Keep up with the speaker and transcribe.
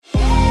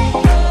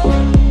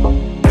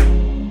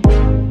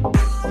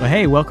Well,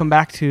 hey, welcome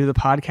back to the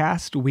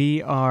podcast.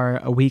 We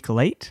are a week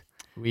late.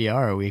 Yeah,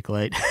 We're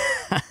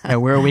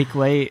a week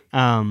late.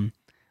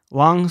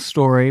 Long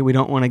story. We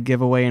don't want to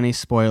give away any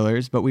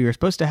spoilers, but we were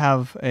supposed to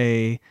have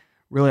a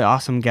really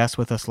awesome guest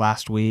with us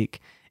last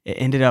week. It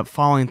ended up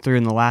falling through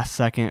in the last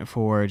second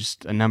for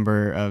just a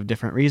number of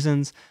different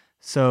reasons.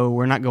 So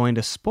we're not going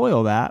to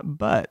spoil that,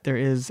 but there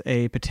is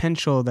a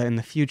potential that in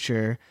the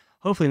future,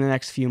 hopefully in the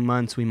next few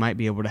months, we might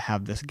be able to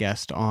have this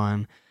guest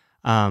on.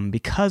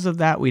 Because of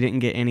that, we didn't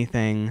get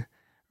anything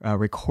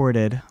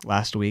recorded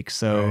last week,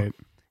 so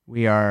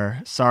we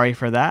are sorry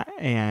for that.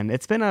 And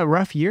it's been a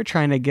rough year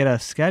trying to get a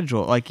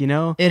schedule.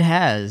 It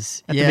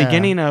has. At the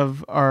beginning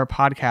of our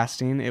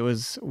podcasting, it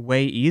was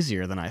way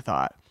easier than I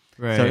thought.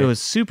 Right. So it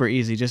was super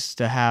easy just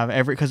to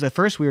have because at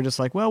first we were just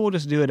like, well, we'll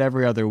just do it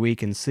every other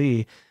week and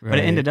see. Right. But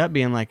it ended up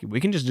being like, we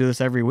can just do this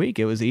every week.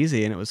 It was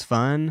easy and it was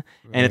fun,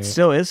 and it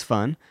still is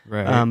fun.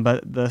 Right.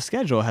 But the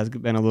schedule has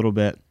been a little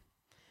bit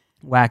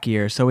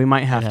wackier, so we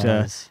might have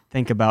to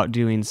think about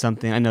doing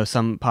something. I know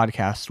some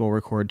podcasts will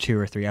record 2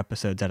 or 3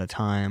 episodes at a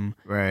time,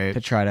 right, to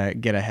try to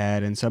get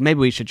ahead. And so maybe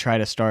we should try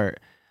to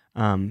start,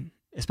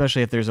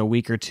 especially if there's a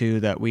week or two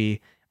that we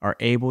are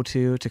able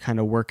to kind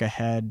of work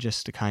ahead,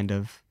 just to kind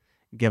of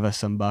give us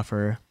some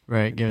buffer.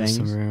 Right, give us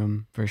some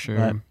room for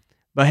sure.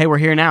 But hey, we're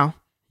here now.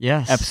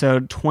 Yes.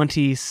 Episode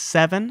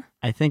 27.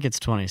 I think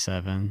it's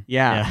 27.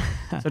 Yeah.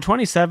 So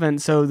 27.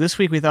 So this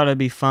week we thought it'd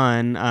be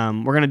fun.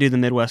 We're going to do the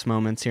Midwest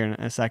moments here in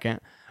a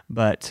second.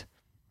 But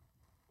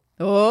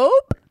so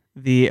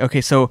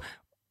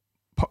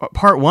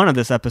part one of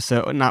this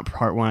episode, not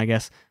part one, I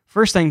guess.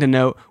 First thing to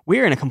note,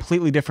 we're in a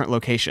completely different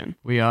location.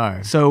 We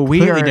are. So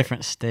we are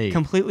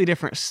completely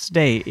different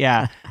state.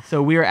 Yeah.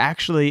 So we are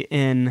actually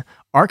in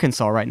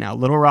Arkansas right now,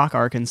 Little Rock,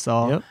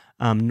 Arkansas. Yep.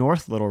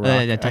 North Little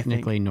Rock.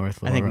 Technically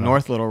North Little Rock. I think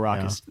North Little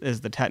Rock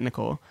is the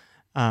technical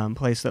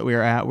place that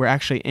we're at. We're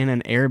actually in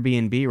an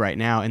Airbnb right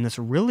now in this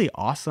really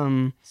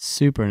awesome,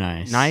 super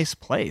nice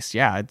place.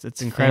 Yeah,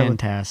 it's incredible.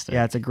 Fantastic.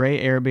 Yeah, it's a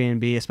great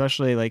Airbnb,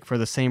 especially like for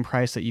the same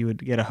price that you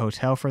would get a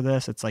hotel for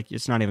this. It's like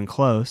it's not even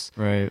close.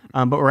 Right.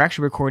 But we're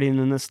actually recording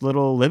in this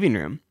little living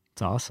room.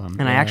 It's awesome.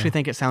 And I actually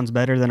think it sounds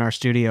better than our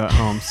studio at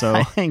home. So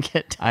I think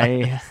it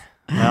does.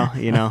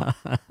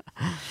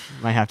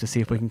 Might have to see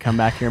if we can come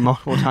back here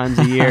multiple times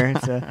a year.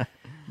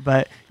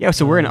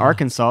 So we're in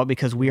Arkansas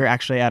because we are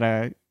actually at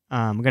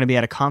we're going to be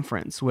at a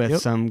conference with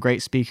some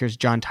great speakers: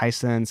 John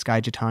Tyson, Sky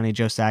Jitani,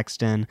 Joe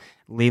Saxton.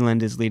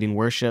 Leland is leading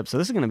worship. So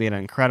this is going to be an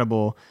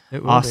incredible,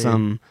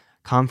 awesome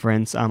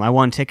conference. I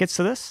won tickets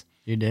to this.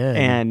 You did,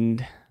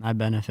 and I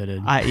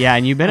benefited.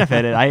 And you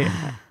benefited.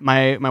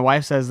 My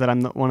wife says that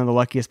I'm one of the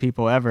luckiest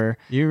people ever.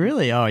 You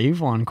really are.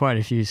 You've won quite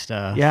a few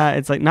stuff. Yeah,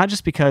 it's like not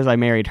just because I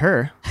married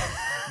her.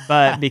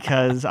 But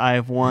because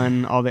I've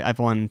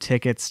won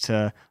tickets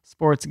to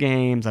sports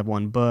games, I've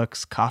won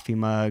books, coffee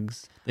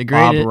mugs,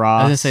 Bob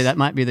Ross. I was gonna say that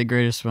might be the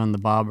greatest one, the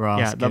Bob Ross.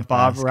 Yeah, the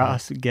Bob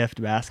Ross gift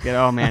basket.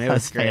 Oh man, it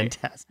was great.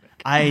 Fantastic.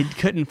 I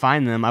couldn't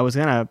find them. I was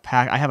gonna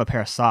pack. I have a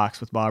pair of socks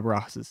with Bob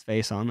Ross's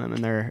face on them,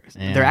 and they're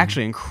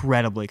actually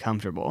incredibly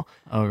comfortable.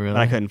 Oh really? But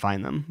I couldn't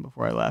find them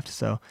before I left,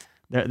 so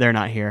they're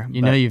not here.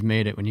 You know you've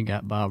made it when you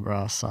got Bob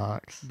Ross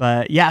socks.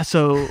 But yeah,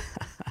 so.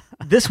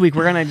 This week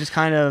we're going to just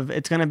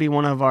it's going to be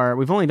one of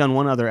we've only done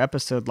one other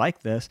episode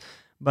like this,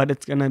 but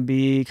it's going to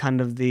be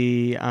kind of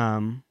the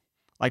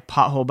like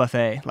pothole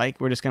buffet. Like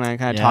we're just going to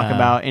kind of talk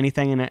about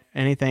anything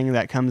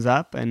that comes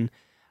up, and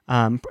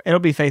it'll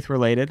be faith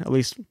related, at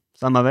least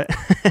some of it.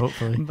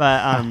 Hopefully.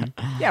 But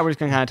we're just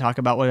going to kind of talk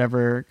about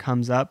whatever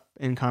comes up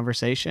in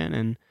conversation,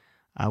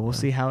 and we'll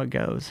see how it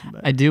goes.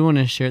 But I do want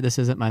to share, this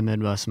isn't my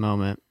Midwest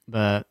moment,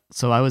 but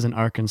so I was in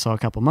Arkansas a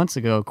couple months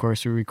ago. Of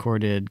course, we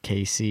recorded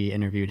Casey,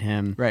 interviewed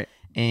him. Right.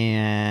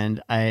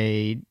 And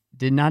I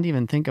did not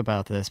even think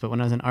about this, but when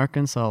I was in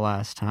Arkansas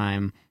last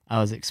time, I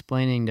was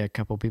explaining to a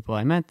couple people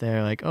I met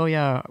there, like, oh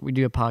yeah, we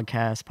do a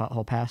podcast,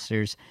 Pothole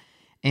Pastors.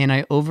 And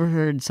I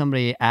overheard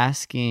somebody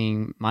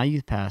asking my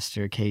youth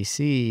pastor,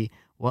 KC,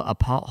 what a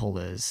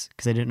pothole is,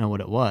 because I didn't know what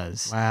it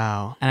was.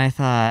 Wow. And I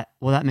thought,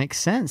 well, that makes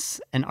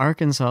sense. In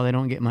Arkansas, they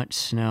don't get much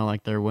snow,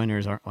 like their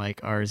winters aren't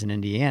like ours in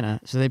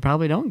Indiana, so they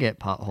probably don't get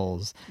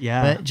potholes.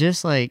 Yeah. But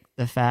just like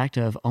the fact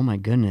of, oh my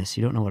goodness,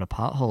 you don't know what a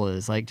pothole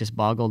is, like just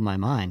boggled my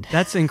mind.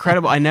 That's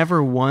incredible. I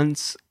never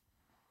once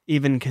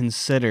even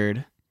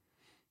considered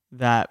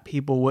that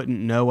people wouldn't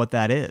know what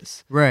that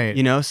is. Right.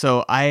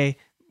 So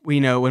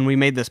when we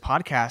made this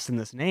podcast and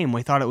this name,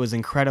 we thought it was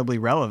incredibly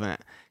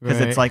relevant because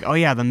it's like, oh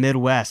yeah, the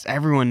Midwest,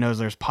 everyone knows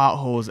there's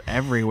potholes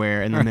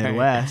everywhere in the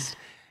Midwest,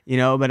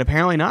 but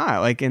apparently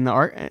not. Like and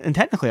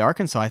technically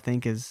Arkansas, I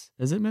think is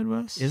it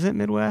Midwest? Is it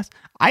Midwest?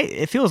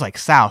 It feels like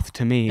South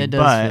to me. It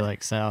does feel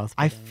like South.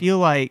 I feel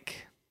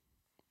like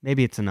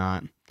maybe it's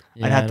not.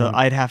 Yeah,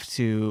 I'd have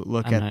to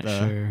look I'm at not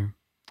the. Sure.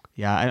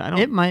 Yeah, I don't.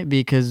 It might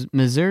be because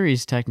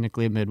Missouri's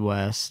technically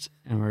Midwest,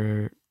 and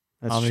we're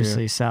That's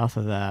obviously true. South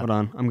of that. Hold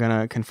on, I'm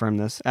gonna confirm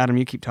this. Adam,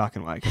 you keep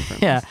talking while I confirm.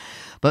 Yeah, this.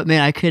 but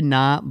man, I could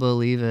not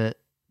believe it.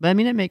 But I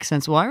mean, it makes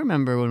sense. Well, I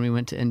remember when we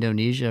went to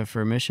Indonesia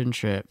for a mission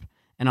trip,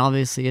 And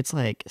obviously it's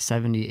like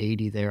 70,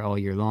 80 there all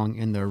year long,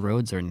 and the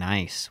roads are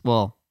nice.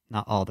 Well,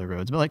 not all the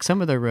roads, but like some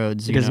of the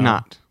roads. It is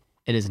not.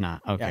 It is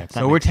not. Okay. Yeah.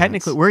 So we're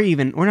technically,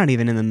 we're not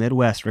even in the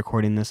Midwest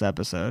recording this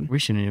episode. We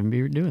shouldn't even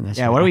be doing this.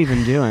 Yeah. What are we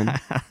even doing?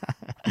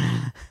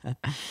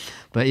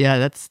 But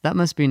yeah, that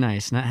must be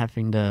nice, not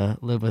having to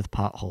live with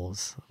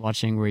potholes,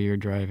 watching where you're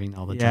driving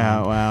all the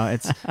time. Yeah, wow.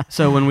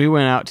 So when we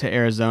went out to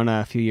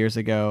Arizona a few years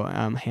ago,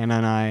 Hannah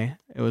and I,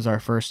 it was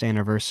our first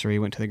anniversary,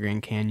 went to the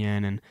Grand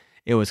Canyon, and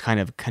it was kind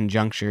of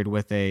conjunctured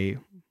with a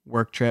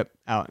work trip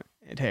out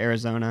to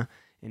Arizona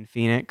in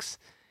Phoenix.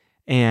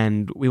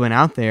 And we went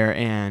out there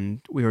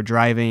and we were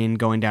driving,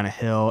 going down a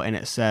hill, and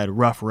it said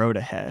rough road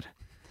ahead.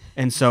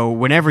 And so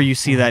whenever you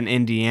see that in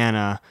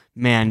Indiana,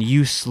 man,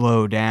 you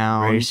slow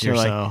down. Brace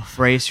yourself. Like,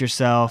 brace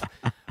yourself.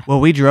 Well,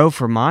 we drove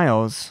for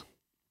miles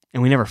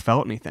and we never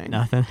felt anything.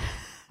 Nothing.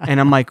 And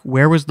I'm like,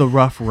 where was the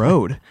rough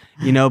road?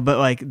 But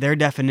like their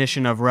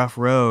definition of rough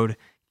road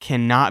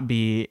cannot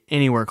be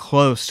anywhere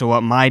close to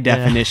what my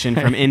definition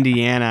from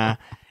Indiana,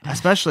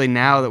 especially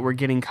now that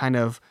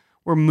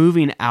we're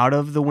moving out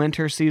of the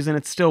winter season.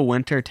 It's still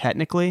winter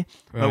technically,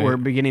 but we're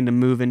beginning to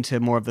move into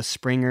more of the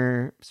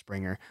springtime.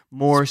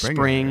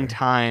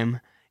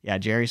 Yeah,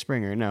 Jerry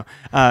Springer. No,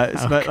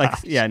 but like,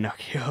 yeah, no,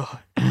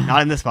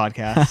 not in this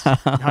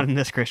podcast, not in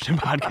this Christian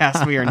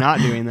podcast. We are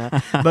not doing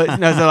that. But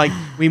no, so like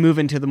we move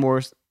into the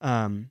more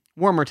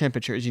warmer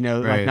temperatures.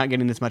 Like not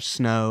getting as much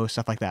snow,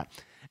 stuff like that,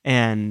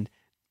 and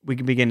we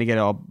can begin to get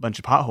a bunch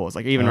of potholes.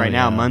 Like even right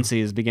now,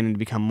 Muncie is beginning to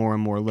become more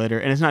and more litter.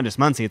 And it's not just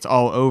Muncie, it's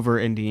all over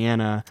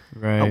Indiana.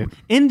 Right.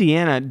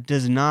 Indiana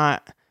does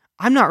not,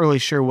 I'm not really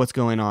sure what's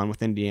going on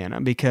with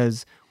Indiana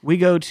because we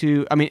go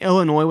to,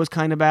 Illinois was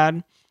kind of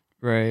bad.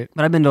 Right.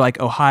 But I've been to like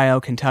Ohio,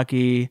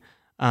 Kentucky,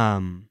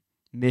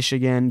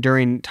 Michigan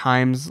during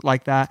times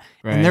like that.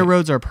 Right. And their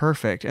roads are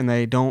perfect and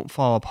they don't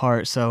fall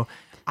apart. So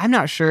I'm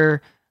not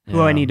sure who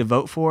I need to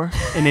vote for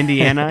in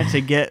Indiana to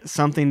get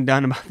something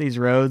done about these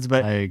roads.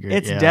 But I agree,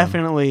 it's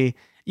definitely,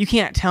 you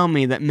can't tell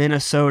me that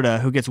Minnesota,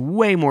 who gets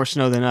way more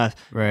snow than us,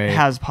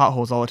 has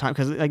potholes all the time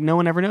because like no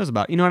one ever knows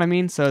about it. You know what I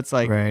mean? So it's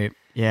like, right.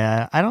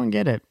 Yeah, I don't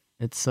get it.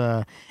 It's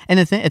and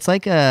the thing, it's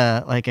like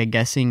a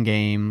guessing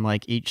game.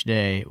 Like each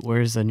day,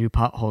 where's the new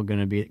pothole going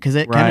to be? Because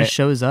it kind of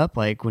shows up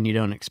like when you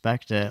don't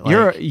expect it.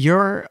 Like,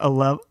 your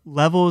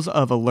levels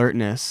of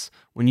alertness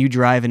when you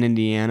drive in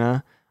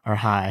Indiana are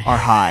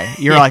high.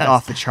 You're like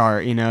off the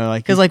chart,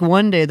 like because like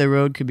one day the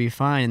road could be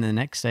fine, and the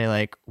next day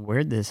like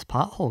where'd this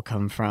pothole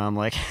come from?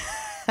 Like,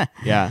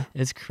 yeah,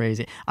 it's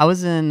crazy. I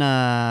was in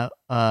well,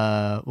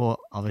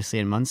 obviously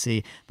in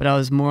Muncie, but I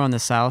was more on the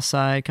south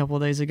side a couple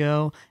of days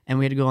ago, and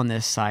we had to go on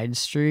this side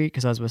street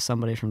because I was with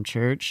somebody from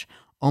church.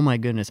 Oh my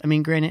goodness!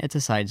 Granted, it's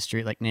a side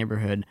street, like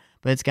neighborhood,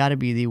 but it's got to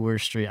be the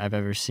worst street I've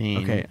ever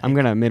seen. Okay, I'm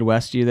gonna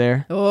Midwest you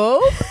there.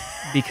 Oh,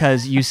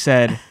 because you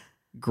said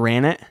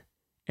granite.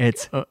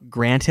 It's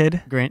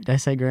granted. Did I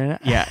say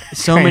granite? Yeah.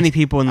 So many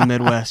people in the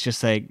Midwest just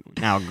say,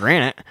 now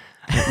granite.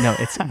 No,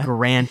 it's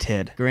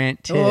granted.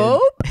 Granted.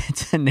 Oh.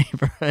 It's a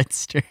neighborhood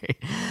street.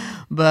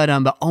 But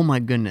oh my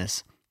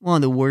goodness. One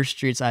of the worst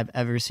streets I've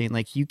ever seen.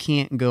 Like you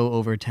can't go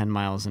over 10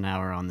 miles an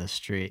hour on this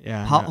street.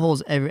 Yeah.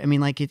 Potholes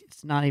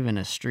it's not even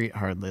a street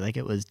hardly. Like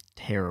it was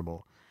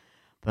terrible.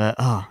 But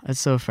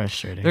it's so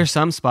frustrating. There's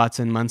some spots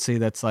in Muncie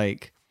that's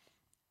like,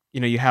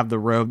 you have the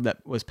road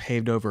that was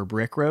paved over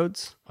brick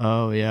roads.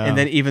 Oh, yeah. And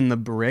then even the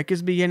brick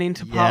is beginning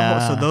to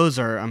pothole. So those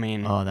are,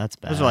 oh, that's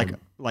bad. Those are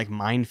like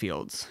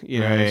minefields.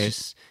 Right. It's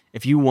just,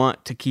 if you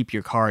want to keep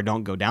your car,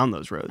 don't go down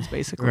those roads,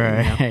 basically.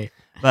 Right.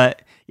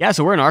 But yeah,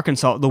 so we're in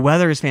Arkansas. The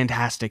weather is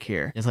fantastic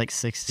here. It's like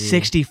 60.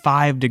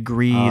 65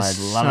 degrees,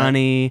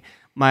 sunny.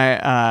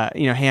 My,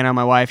 Hannah,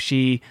 my wife,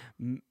 she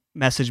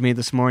messaged me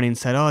this morning and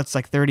said, "Oh, it's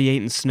like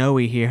 38 and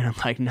snowy here." And I'm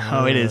like,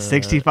 "No, it is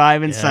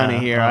 65 and sunny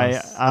here.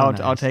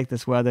 I'll take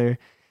this weather.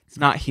 It's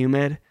not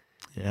humid,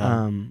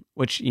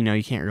 which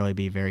you can't really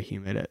be very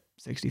humid at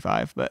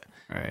 65, but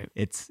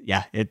it's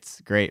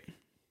great.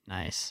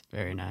 Nice,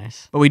 very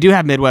nice. But we do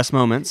have Midwest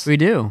moments. We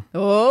do.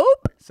 Oh,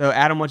 So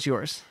Adam, what's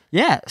yours?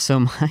 Yeah. So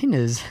mine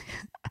is.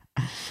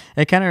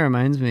 It kind of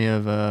reminds me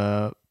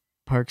of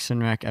Parks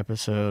and Rec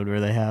episode where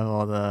they have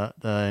all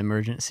the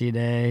emergency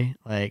day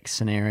like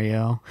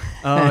scenario.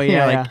 Oh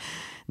yeah,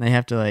 And they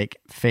have to like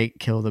fake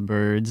kill the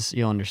birds.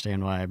 You'll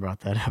understand why I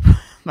brought that up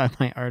by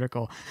my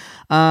article.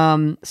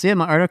 So yeah,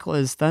 my article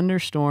is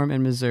thunderstorm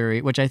in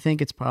Missouri, which I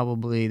think it's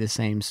probably the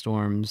same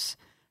storms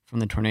from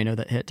the tornado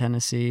that hit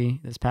Tennessee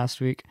this past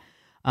week.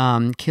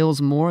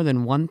 Kills more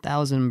than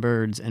 1,000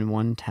 birds in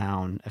one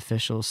town.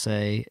 Officials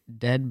say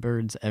dead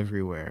birds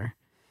everywhere.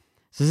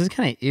 So this is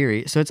kind of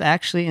eerie. So it's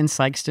actually in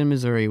Sikeston,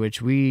 Missouri,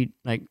 which we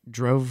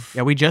drove.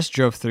 Yeah, we just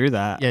drove through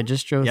that. Yeah,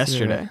 just drove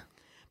yesterday. Through it.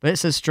 But it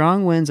says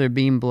strong winds are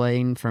being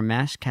blamed for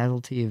mass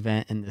casualty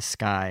event in the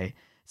sky.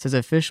 It says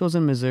officials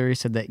in Missouri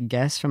said that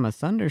gusts from a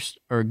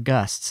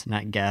gusts,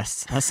 not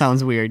guests. That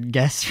sounds weird.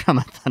 Gusts from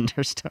a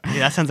thunderstorm. Yeah,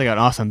 that sounds like an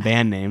awesome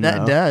band name.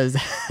 That does.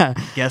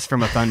 Guests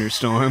from a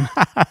thunderstorm.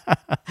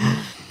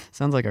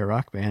 Sounds like a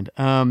rock band.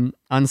 On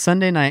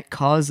Sunday night,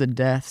 caused the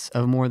deaths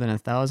of more than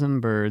 1,000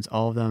 birds,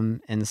 all of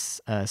them in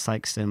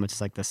Sikeston, which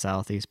is like the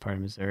southeast part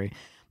of Missouri.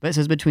 But it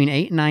says between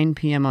 8 and 9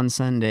 p.m. on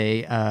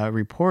Sunday,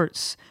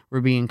 reports were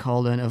being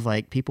called in of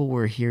like people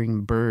were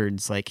hearing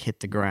birds like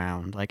hit the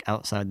ground, like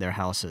outside their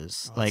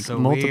houses. Like so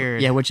multiple,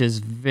 weird. yeah, which is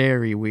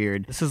very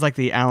weird. This is like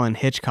the Alan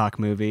Hitchcock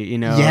movie, you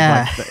know?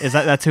 Yeah. Like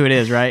that's who it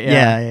is, right?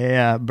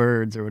 Yeah,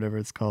 birds or whatever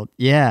it's called.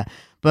 Yeah.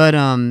 But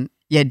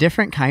yeah,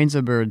 different kinds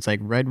of birds, like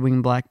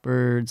red-winged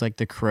blackbirds, like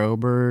the crow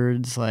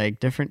birds, like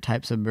different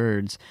types of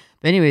birds.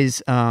 But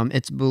anyways,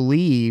 it's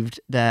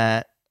believed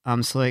that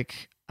so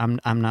like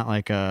I'm not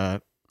like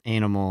a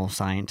animal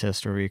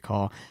scientist or whatever you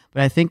call,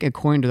 but I think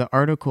according to the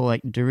article, like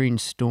during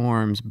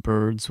storms,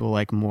 birds will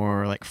like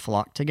more like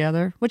flock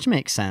together, which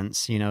makes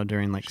sense, you know,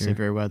 during like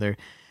severe weather.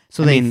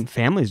 So I mean,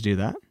 families do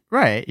that.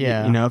 Right,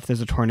 yeah. You know, if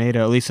there's a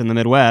tornado, at least in the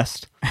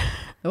Midwest,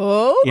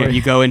 Oh, you know,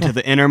 you go into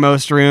the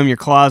innermost room, your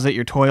closet,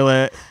 your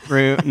toilet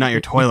room, not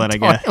your toilet, I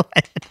guess.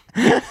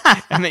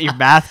 I meant your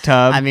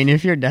bathtub. I mean,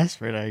 if you're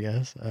desperate, I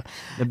guess.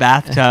 The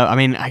bathtub. I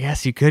mean, I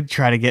guess you could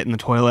try to get in the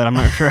toilet. I'm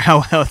not sure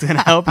how well it's going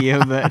to help you,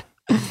 but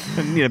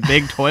you need a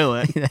big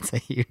toilet. That's a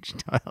huge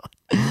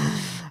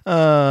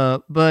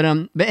toilet.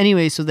 But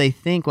anyway, so they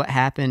think what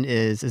happened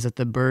is that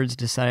the birds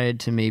decided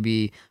to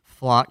maybe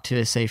flock to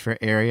a safer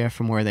area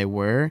from where they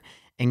were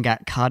and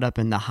got caught up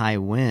in the high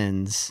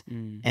winds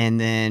and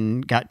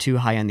then got too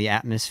high in the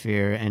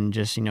atmosphere and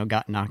just, you know,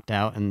 got knocked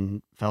out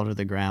and fell to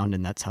the ground,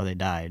 and that's how they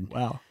died.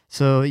 Wow.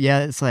 So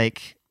yeah, it's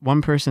like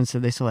one person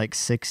said they saw like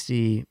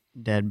 60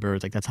 dead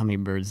birds. Like that's how many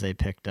birds they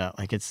picked up.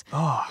 Like it's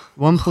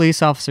one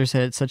police officer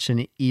said it's such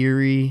an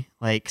eerie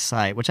like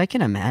sight, which I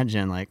can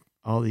imagine, like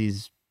all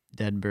these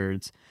dead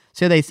birds.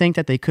 So they think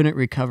that they couldn't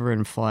recover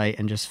in flight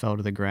and just fell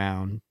to the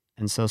ground.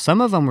 And so some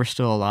of them were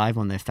still alive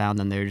when they found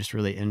them. They were just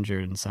really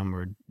injured, and some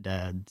were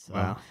dead. So,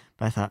 Wow.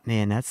 But I thought,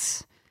 man,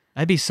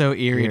 That'd be so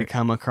eerie to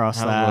come across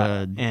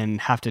that and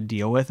have to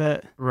deal with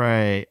it.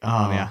 right.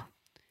 Oh, yeah.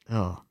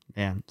 Oh,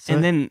 man. So,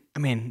 And then, I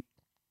mean,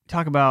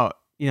 talk about,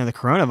 you know, the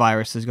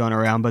coronavirus is going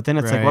around, but then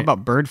it's like, Right. what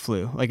about bird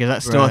flu? Like, is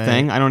that still a Right.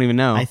 thing? I don't even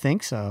know. I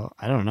think so.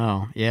 I don't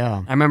know.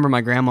 Yeah. I remember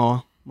my grandma,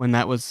 when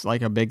that was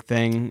like a big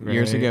thing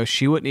years Right. ago,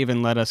 she wouldn't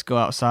even let us go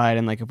outside.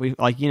 And like, if we,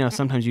 like, you know,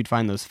 sometimes you'd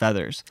find those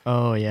feathers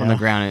Oh, yeah. on the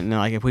ground. And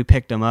like, if we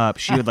picked them up,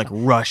 she would like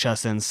rush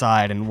us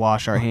inside and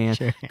wash our hands.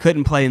 Sure.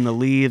 Couldn't play in the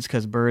leaves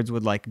because birds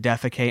would like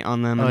defecate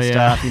on them and Oh, yeah.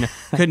 stuff. You know,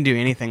 couldn't do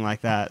anything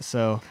like that.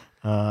 So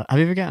Have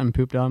you ever gotten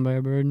pooped on by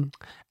a bird?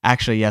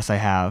 actually, yes, I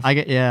have.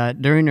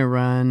 During a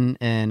run,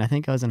 and I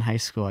think I was in high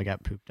school, I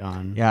got pooped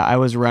on. Yeah, I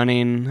was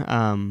running.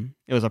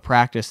 It was a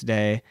practice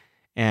day,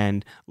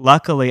 and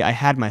luckily I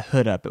had my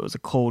hood up. It was a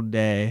cold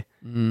day,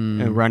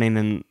 and running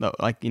in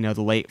the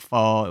late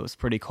fall. It was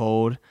pretty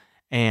cold,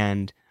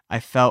 and I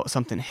felt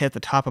something hit the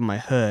top of my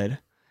hood,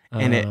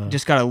 and it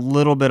just got a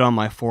little bit on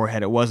my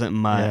forehead. It wasn't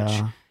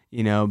much,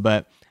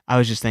 but I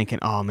was just thinking,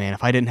 oh man,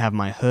 if I didn't have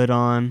my hood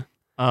on.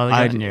 Oh, they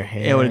got in your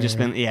hair. It would have just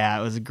been,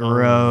 it was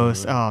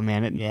gross. Oh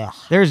man, Yeah.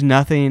 there's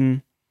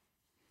nothing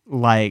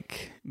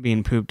like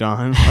being pooped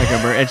on like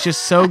a bird. It's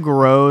just so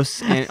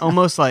gross and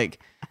almost like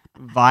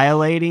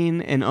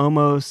violating, and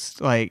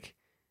almost like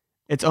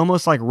it's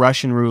almost like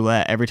Russian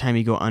roulette every time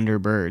you go under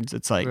birds.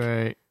 It's like,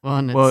 Right.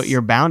 well,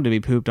 you're bound to be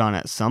pooped on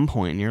at some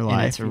point in your life.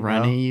 and it's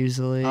runny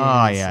usually. Oh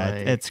and yeah,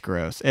 like- it's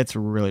gross. It's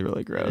really,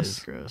 really it gross. is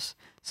gross.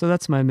 So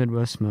that's my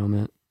Midwest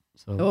moment.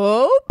 So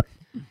oh,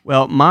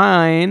 Well,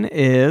 mine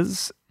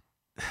is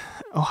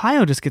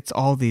Ohio just gets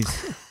all these.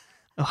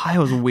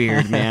 Ohio's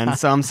weird, man.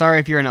 So I'm sorry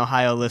if you're an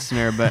Ohio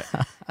listener, but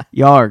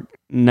y'all are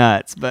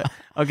nuts. But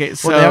okay,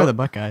 so well, they are the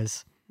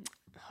Buckeyes.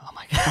 oh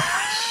my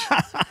gosh.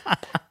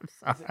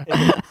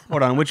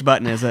 Hold on, which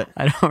button is it?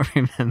 I don't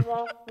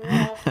remember.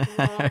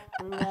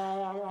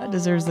 That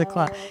deserves the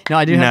clap. No,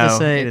 I do have to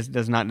say, it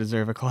does not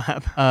deserve a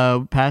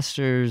clap.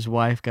 Pastor's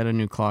wife got a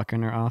new clock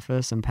in her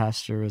office, and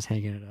Pastor was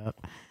hanging it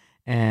up.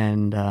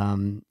 And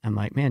I'm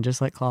like, man, just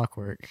like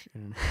clockwork.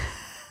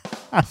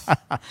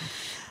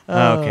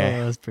 Okay.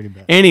 That was pretty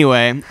bad.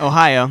 Anyway,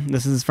 Ohio.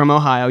 This is from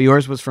Ohio.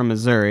 Yours was from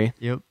Missouri.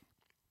 Yep.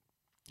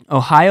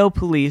 Ohio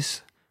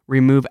police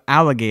remove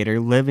alligator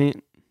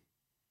living.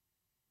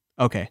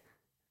 Okay.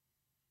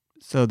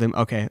 So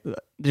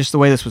just the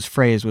way this was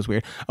phrased was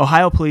weird.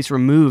 Ohio police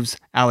removes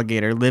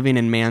alligator living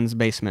in man's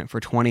basement for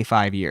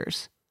 25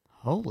 years.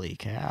 Holy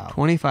cow.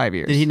 25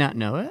 years. Did he not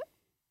know it?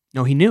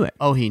 No, he knew it.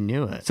 Oh, he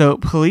knew it. So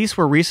police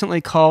were recently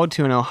called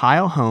to an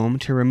Ohio home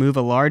to remove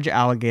a large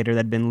alligator that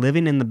had been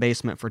living in the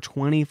basement for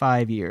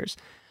 25 years.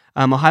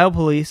 Ohio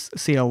police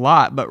see a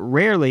lot, but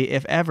rarely,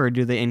 if ever,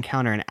 do they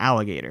encounter an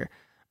alligator,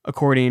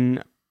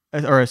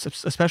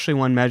 especially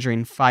one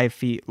measuring 5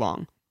 feet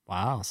long.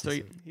 Wow. So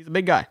he's a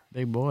big guy.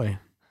 Big boy.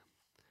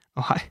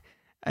 Ohio,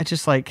 I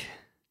just like...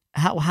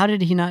 How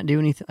did he not do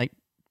anything? Like,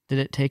 did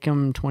it take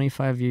him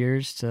 25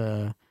 years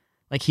to...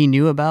 Like, he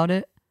knew about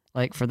it?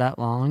 Like, for that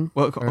long?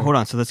 Well, hold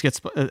on. So let's get...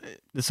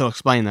 this will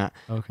explain that.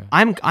 Okay.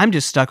 I'm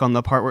just stuck on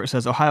the part where it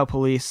says Ohio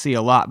police see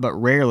a lot, but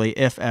rarely,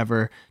 if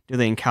ever, do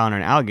they encounter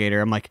an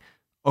alligator. I'm like,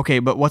 Okay,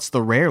 but what's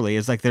the rarely?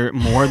 Is like there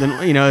more than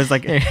Is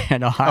like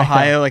In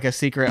Ohio like a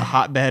secret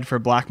hotbed for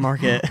black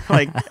market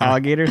like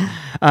alligators?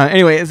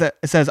 Anyway, it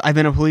says I've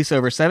been a police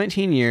over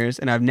 17 years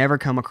and I've never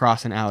come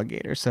across an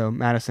alligator. So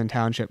Madison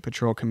Township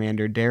Patrol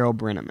Commander Daryl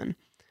Brenneman.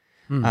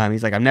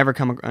 He's like, I've never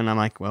come, and I'm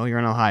like, well, you're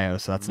in Ohio,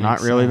 so that's not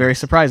really very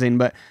surprising.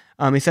 But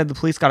he said the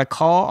police got a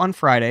call on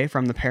Friday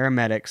from the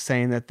paramedics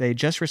saying that they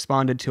just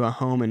responded to a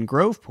home in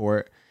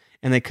Groveport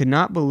and they could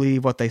not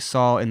believe what they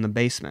saw in the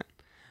basement.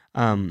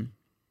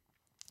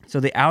 So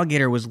the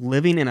alligator was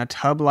living in a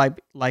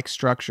tub-like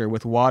structure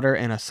with water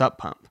and a sup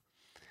pump.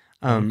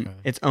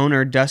 Its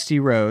owner, Dusty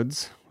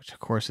Rhodes, which of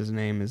course his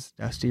name is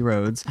Dusty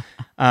Rhodes,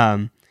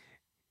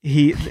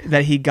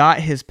 he got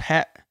his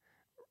pet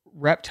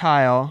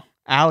reptile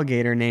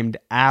alligator named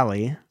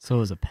Allie. So it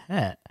was a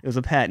pet. It was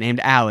a pet named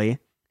Allie.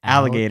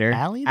 Alligator.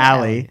 Allie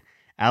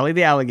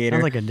the alligator.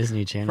 Sounds like a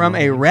Disney Channel. From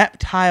a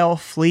reptile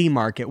flea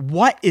market.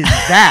 What is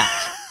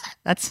that?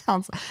 That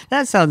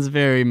sounds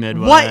very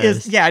Midwest. What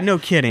is? Yeah, no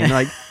kidding.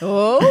 Like,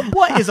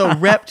 what is a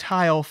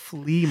reptile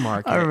flea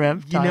market? A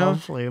reptile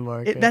flea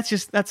market.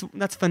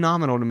 That's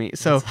phenomenal to me.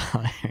 So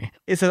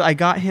it says I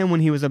got him when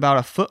he was about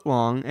a foot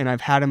long, and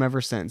I've had him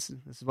ever since.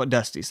 This is what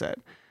Dusty said.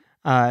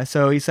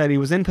 So he said he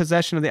was in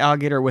possession of the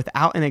alligator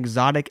without an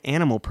exotic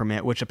animal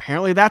permit, which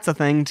apparently that's a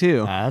thing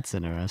too. That's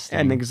interesting.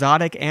 An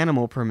exotic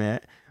animal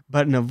permit,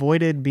 but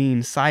avoided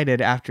being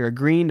cited after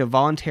agreeing to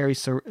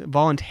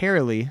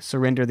voluntarily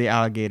surrender the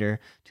alligator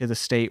to the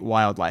state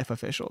wildlife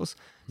officials.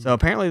 So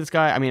apparently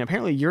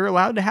apparently you're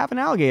allowed to have an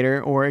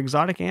alligator or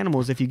exotic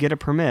animals if you get a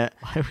permit.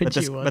 Why would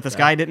you want but this that?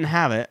 guy didn't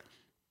have it.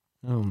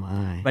 Oh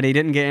my. But he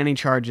didn't get any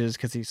charges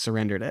because he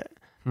surrendered it.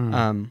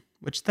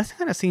 Which that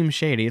kind of seems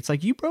shady. It's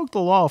like you broke the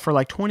law for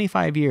like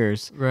 25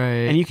 years,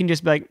 right? And you can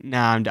just be like,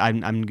 "Nah,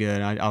 I'm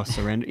good. I'll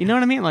surrender." You know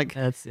what I mean? Like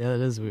that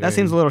is weird. That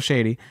seems a little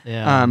shady.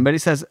 Yeah. But it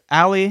says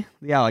Allie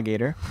the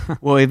alligator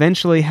will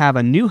eventually have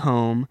a new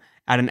home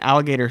at an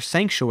alligator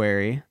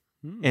sanctuary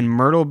in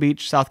Myrtle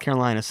Beach, South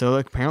Carolina. So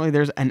like, apparently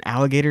there's an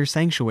alligator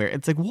sanctuary.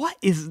 It's like, what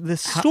is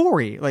this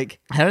story?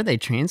 How do they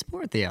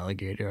transport the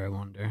alligator? I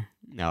wonder.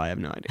 No, I have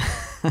no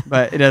idea.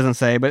 But it doesn't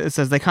say. But it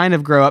says they kind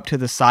of grow up to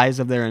the size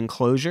of their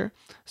enclosure.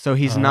 So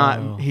he's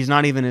not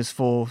even his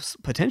full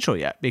potential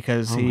yet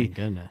because my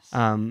goodness.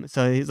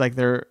 So he's like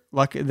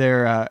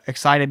they're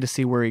excited to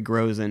see where he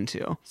grows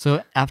into.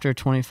 So after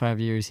 25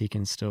 years, he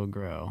can still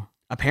grow.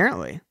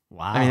 Apparently.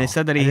 Wow. I mean, they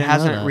said that he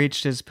hasn't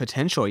reached his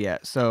potential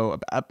yet. So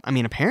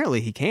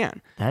apparently he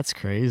can. That's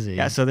crazy.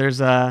 Yeah. So there's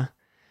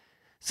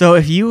So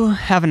if you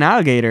have an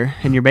alligator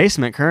in your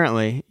basement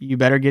currently, you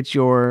better get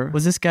your.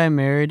 Was this guy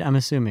married? I'm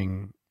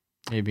assuming.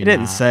 Maybe it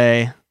didn't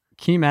say.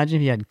 Can you imagine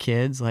if he had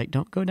kids? Like,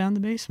 don't go down the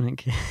basement,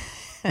 kid.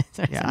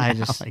 I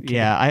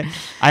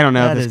don't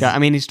know if this guy. I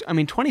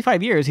mean,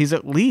 25 years. He's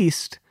at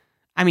least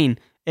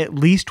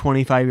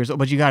 25 years old.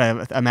 But you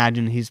gotta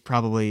imagine he's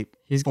 40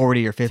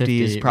 or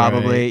 50s,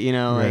 probably.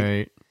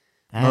 Right.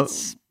 Right.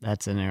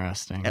 That's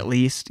interesting. At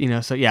least,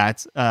 So yeah,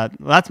 it's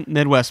that's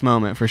Midwest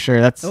moment for sure.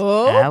 That's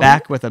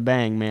back with a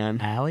bang, man.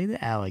 Allie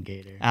the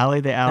alligator.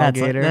 Allie the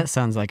alligator. That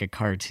sounds like a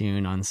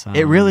cartoon on some.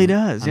 It really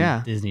does.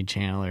 Yeah. Disney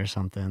Channel or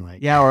something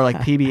like. Yeah, or like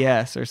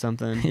PBS or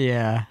something.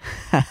 Yeah.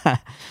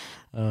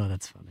 Oh,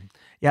 that's funny.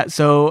 Yeah.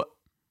 So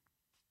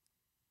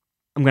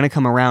I'm gonna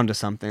come around to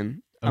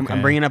something. Okay.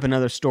 I'm bringing up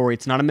another story.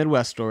 It's not a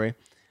Midwest story.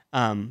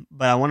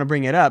 But I want to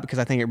bring it up because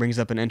I think it brings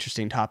up an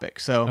interesting topic.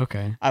 So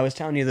okay. I was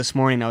telling you this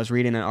morning, I was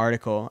reading an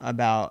article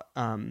about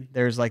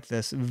there's like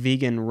this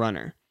vegan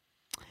runner.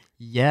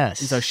 Yes.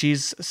 And so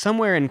she's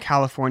somewhere in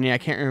California. I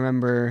can't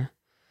remember.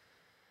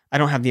 I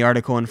don't have the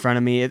article in front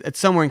of me. It's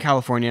somewhere in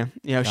California.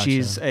 Gotcha.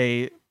 She's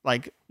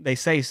they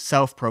say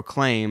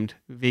self-proclaimed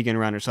vegan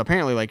runner. So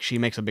apparently like she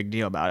makes a big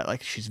deal about it.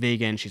 Like she's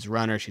vegan, she's a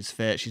runner, she's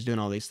fit, she's doing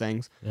all these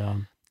things. Yeah.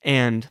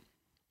 And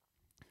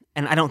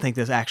I don't think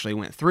this actually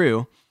went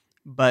through.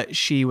 But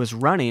she was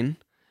running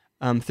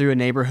through a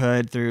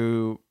neighborhood,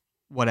 through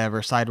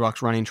whatever,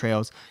 sidewalks, running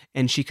trails,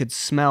 and she could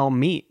smell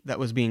meat that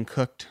was being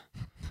cooked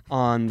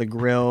on the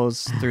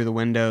grills, through the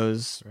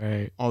windows,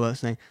 right, all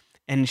those things.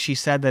 And she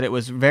said that it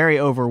was very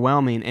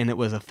overwhelming and it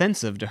was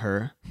offensive to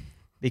her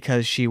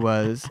because she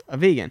was a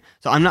vegan.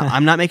 So I'm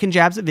not making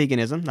jabs at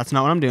veganism. That's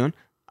not what I'm doing.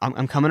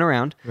 I'm coming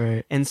around.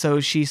 Right. And so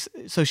she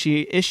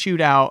issued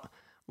out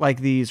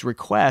like these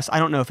requests. I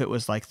don't know if it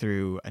was like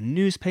through a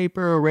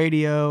newspaper or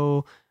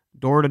radio,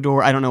 door to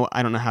door. I don't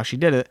know how she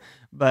did it,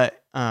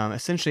 but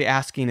essentially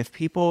asking if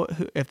people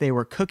if they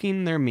were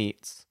cooking their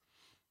meats,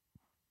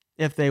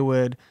 if they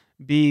would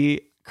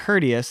be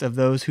courteous of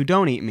those who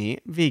don't eat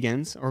meat,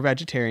 vegans or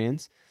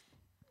vegetarians,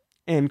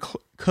 and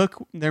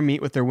cook their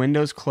meat with their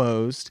windows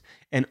closed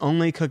and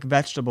only cook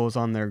vegetables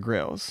on their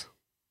grills.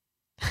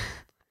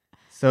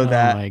 So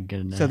that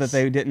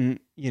they didn't,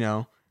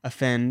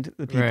 offend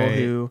the people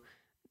who,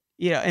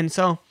 and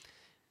so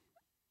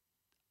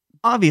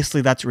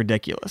obviously that's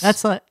ridiculous.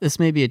 This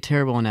may be a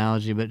terrible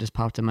analogy, but it just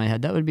popped in my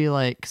head. That would be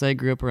like, because I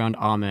grew up around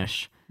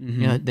Amish,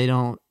 they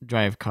don't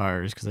drive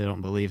cars because they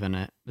don't believe in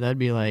it. But that'd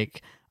be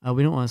like,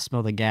 we don't want to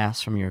smell the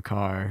gas from your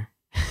car.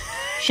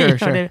 Sure, You know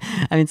sure. what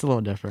I mean, it's a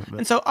little different. But.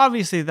 And so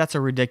obviously that's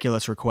a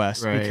ridiculous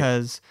request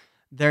because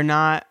they're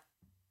not,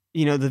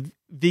 the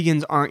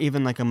vegans aren't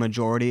even like a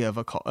majority of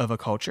a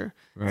culture.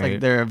 Right. It's like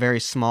they're a very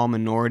small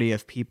minority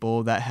of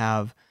people that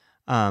have,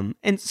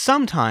 and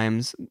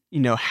sometimes,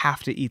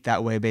 have to eat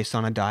that way based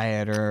on a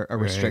diet or a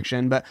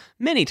restriction, but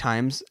many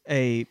times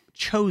a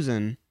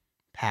chosen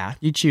path.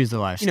 You choose the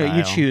lifestyle.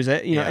 You choose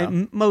it,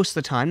 most of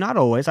the time, not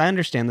always. I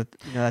understand that,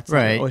 that's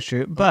not always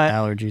true, but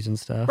allergies and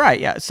stuff. Right.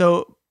 Yeah.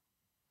 So,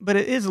 but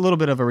it is a little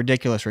bit of a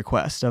ridiculous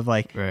request of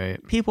like,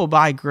 people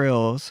buy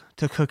grills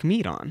to cook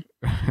meat on,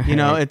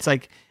 it's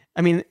like,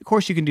 I mean, of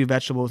course you can do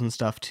vegetables and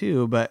stuff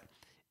too, but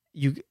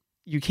you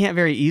can't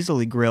very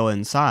easily grill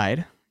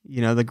inside.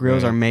 The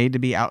grills are made to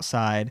be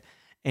outside,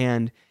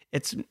 and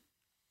it's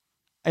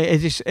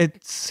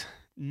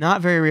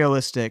not very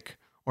realistic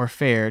or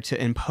fair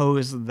to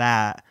impose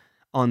that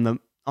on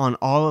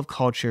all of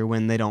culture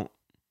when they don't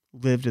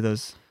live to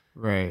those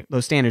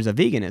standards of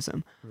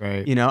veganism.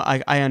 Right.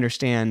 I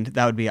understand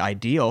that would be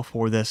ideal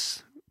for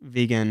this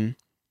vegan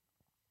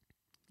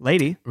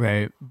lady.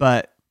 Right.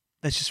 But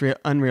that's just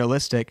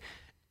unrealistic.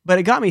 But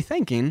it got me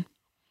thinking,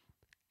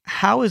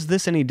 how is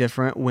this any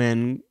different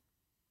when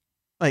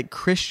like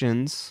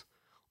Christians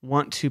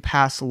want to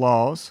pass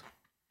laws?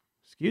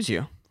 Excuse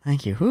you.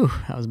 Thank you. Whew,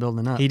 I was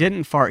building up. He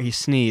didn't fart, he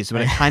sneezed,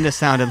 but it kind of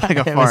sounded like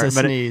a fart. Was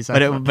a sneeze.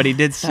 But he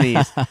did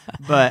sneeze.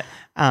 But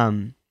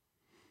how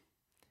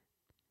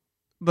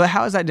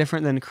is that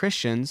different than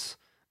Christians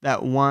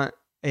that want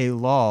a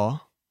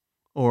law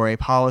or a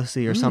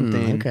policy or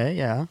something? Okay,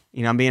 yeah.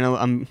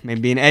 I'm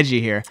maybe being edgy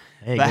here.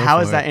 Hey, but how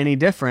is that any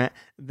different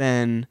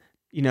than,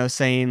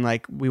 saying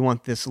like we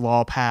want this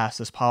law passed,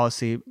 this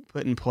policy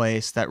put in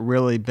place that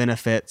really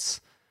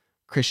benefits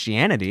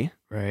Christianity,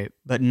 right?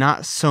 But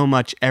not so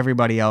much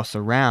everybody else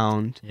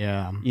around.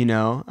 Yeah.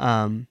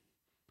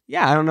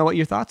 I don't know what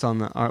your thoughts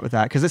on are with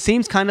that, because it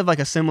seems kind of like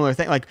a similar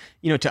thing. Like,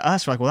 to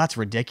us, we're like, well, that's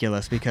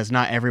ridiculous because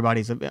not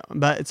everybody's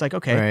but it's like,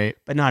 okay,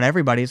 but not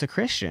everybody's a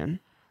Christian.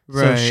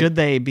 Right. So should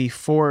they be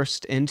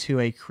forced into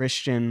a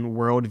Christian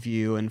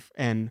worldview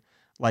and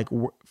like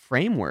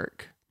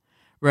framework?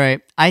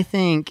 Right. I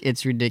think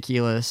it's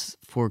ridiculous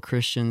for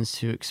Christians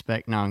to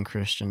expect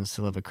non-Christians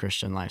to live a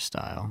Christian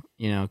lifestyle,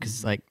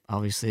 because like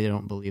obviously they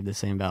don't believe the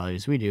same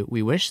values we do.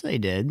 We wish they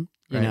did,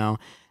 you know.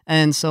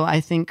 And so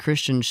I think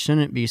Christians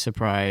shouldn't be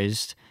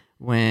surprised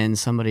when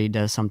somebody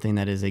does something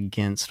that is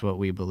against what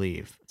we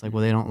believe. It's like,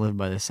 well, they don't live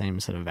by the same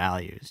set of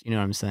values. You know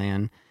what I'm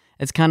saying?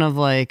 It's kind of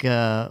like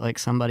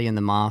somebody in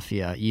the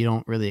mafia. You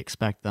don't really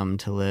expect them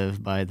to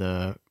live by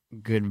the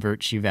good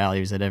virtue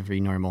values that every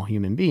normal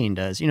human being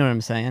does. You know what I'm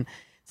saying?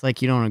 It's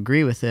like you don't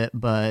agree with it,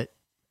 but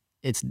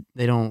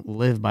they don't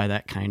live by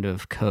that kind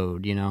of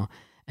code,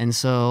 And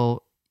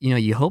so,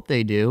 you hope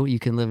they do. You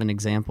can live an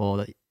example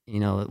that,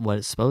 what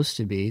it's supposed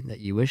to be that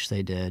you wish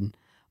they did.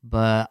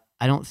 But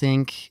I don't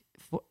think,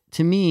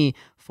 to me,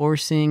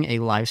 forcing a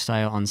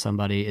lifestyle on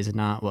somebody is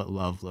not what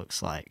love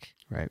looks like.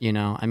 Right.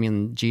 I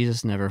mean,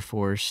 Jesus never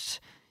forced,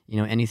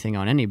 anything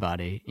on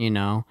anybody,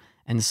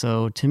 And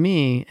so to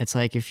me, it's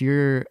like if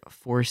you're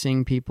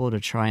forcing people to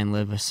try and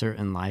live a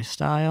certain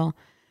lifestyle,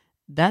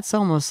 that's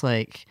almost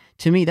like,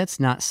 to me, that's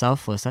not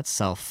selfless, that's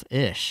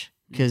selfish.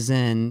 Because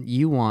then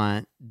you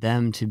want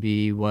them to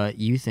be what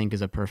you think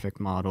is a perfect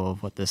model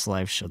of what this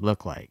life should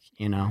look like,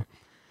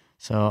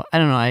 So I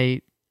don't know.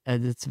 I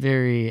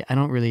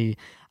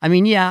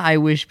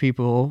wish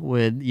people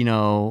would,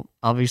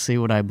 obviously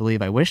what I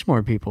believe, I wish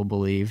more people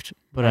believed,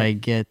 but I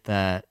get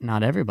that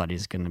not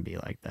everybody's going to be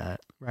like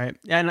that. Right.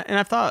 Yeah. And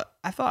I thought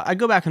I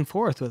go back and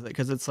forth with it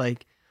because it's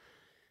like,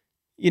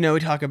 we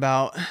talk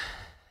about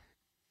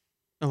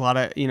a lot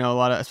of,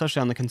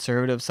 especially on the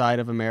conservative side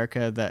of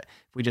America, that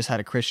if we just had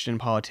a Christian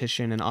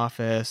politician in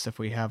office, if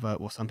we have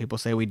some people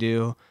say we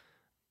do.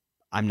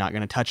 I'm not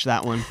going to touch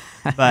that one,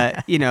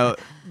 but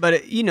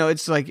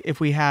it's like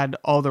if we had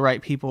all the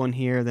right people in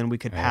here, then we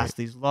could pass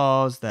these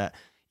laws that,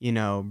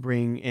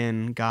 bring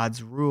in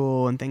God's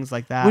rule and things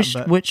like that.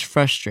 Which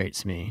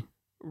frustrates me.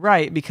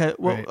 Right. Because,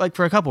 like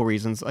for a couple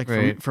reasons, like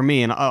for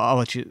me, and I'll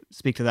let you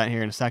speak to that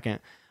here in a second.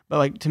 But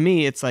like, to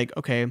me, it's like,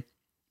 okay,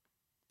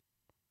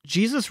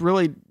 Jesus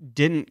really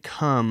didn't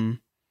come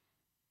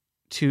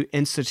to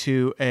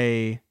institute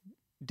a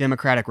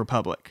democratic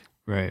republic.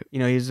 Right.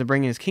 He's to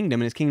bring his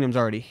kingdom, and his kingdom's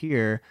already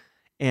here.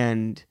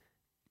 And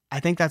I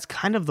think that's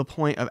kind of the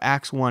point of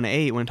Acts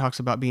 1:8 when it talks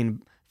about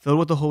being filled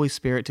with the Holy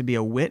Spirit to be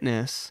a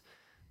witness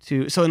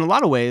to. So in a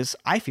lot of ways,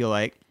 I feel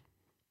like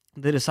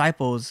the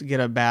disciples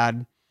get a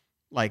bad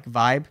like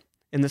vibe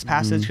in this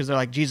passage because they're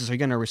like, Jesus, are you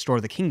going to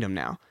restore the kingdom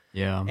now?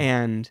 Yeah.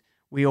 And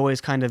we always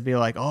kind of be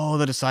like, oh,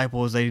 the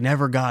disciples, they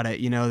never got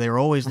it. They were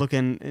always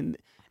looking.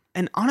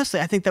 And honestly,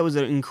 I think that was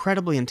an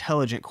incredibly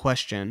intelligent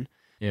question.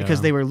 Yeah.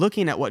 Because they were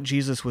looking at what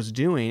Jesus was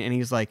doing, and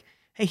he's like,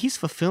 hey, he's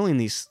fulfilling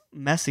these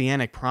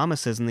messianic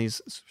promises in these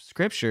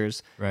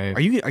scriptures. Right. Are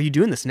you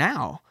doing this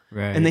now?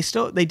 Right. And they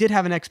did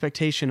have an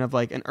expectation of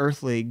like an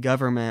earthly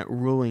government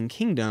ruling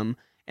kingdom,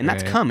 and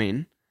that's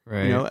coming.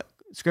 Right.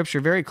 Scripture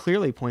very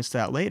clearly points to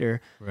that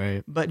later.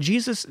 Right. But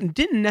Jesus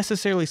didn't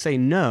necessarily say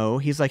no.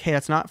 He's like, hey,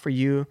 that's not for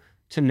you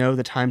to know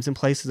the times and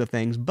places of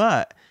things,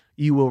 but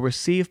you will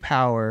receive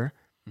power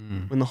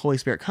when the Holy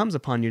Spirit comes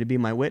upon you to be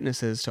my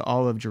witnesses to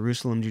all of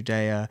Jerusalem,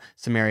 Judea,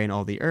 Samaria, and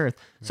all the earth.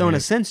 So in a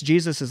sense,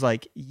 Jesus is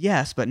like,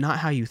 yes, but not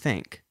how you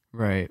think.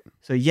 Right.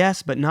 So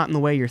yes, but not in the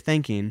way you're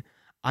thinking.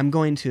 I'm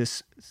going to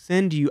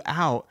send you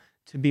out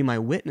to be my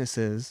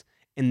witnesses,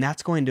 and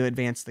that's going to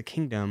advance the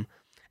kingdom.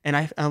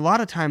 And a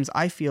lot of times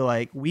I feel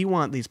like we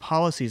want these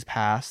policies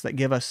passed that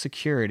give us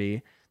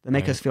security, that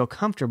make us feel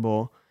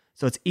comfortable,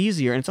 so it's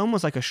easier, and it's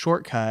almost like a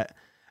shortcut,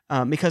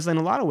 because in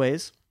a lot of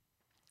ways,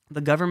 the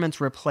government's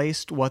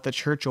replaced what the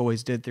church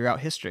always did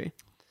throughout history.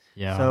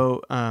 Yeah.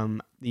 So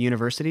the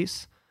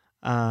universities,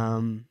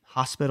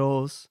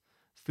 hospitals,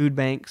 food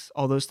banks,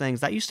 all those things,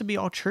 that used to be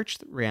all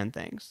church-ran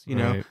things, you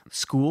know,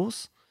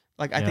 schools.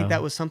 Like, I think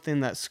that was something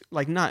that's,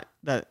 like, not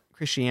that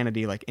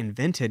Christianity, like,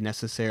 invented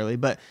necessarily,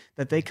 but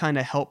that they kind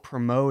of help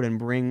promote and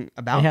bring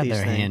about they these had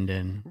their things. hand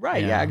in.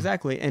 Right, yeah,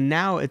 exactly. And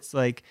now it's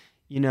like,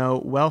 you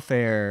know,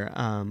 welfare,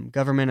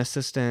 government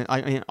assistance,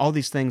 I mean, all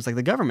these things, like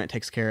the government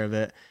takes care of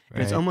it.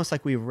 And it's almost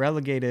like we've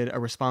relegated a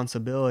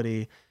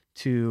responsibility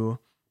to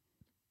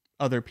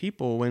other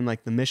people when,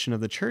 like, the mission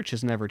of the church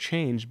has never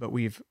changed, but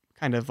we've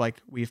kind of,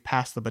 like, we've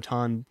passed the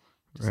baton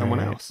to someone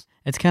else.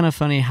 It's kind of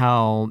funny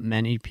how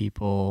many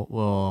people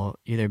will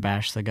either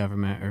bash the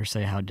government or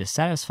say how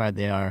dissatisfied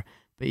they are,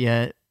 but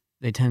yet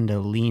they tend to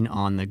lean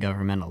on the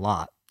government a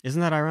lot.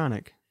 Isn't that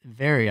ironic?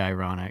 Very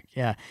ironic.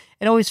 Yeah.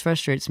 It always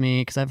frustrates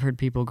me because I've heard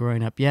people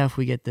growing up, if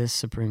we get this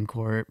Supreme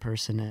Court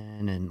person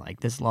in and,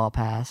 like, this law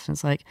passed, and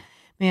it's like,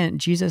 man,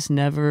 Jesus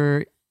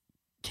never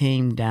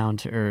came down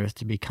to earth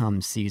to become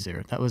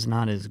Caesar. That was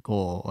not his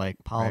goal.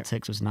 Like,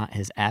 politics was not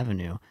his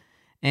avenue.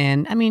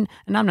 And I mean,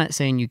 and I'm not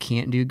saying you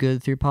can't do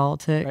good through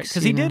politics.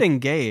 Because he did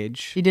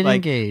engage. He did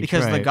engage.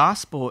 Because the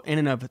gospel in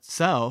and of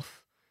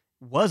itself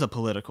was a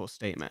political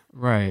statement.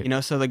 Right. You know,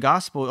 so the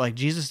gospel, like,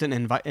 Jesus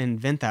didn't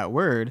invent that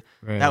word.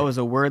 Right. That was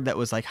a word that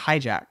was, like,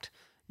 hijacked,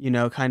 you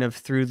know, kind of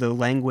through the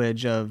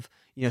language of,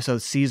 you know, so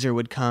Caesar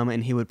would come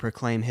and he would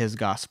proclaim his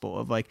gospel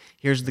of, like,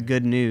 here's the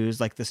good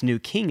news, like, this new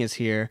king is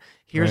here.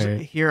 Here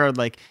are,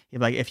 like,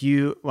 if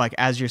you, like,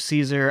 as your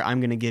Caesar, I'm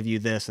going to give you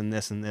this and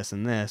this and this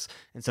and this.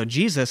 And so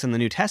Jesus in the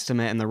New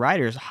Testament and the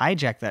writers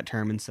hijack that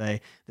term and say,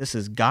 this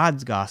is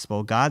God's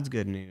gospel, God's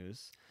good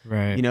news.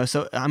 Right. You know,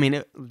 so, I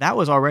mean, that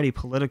was already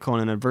political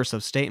and an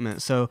aversive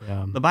statement. So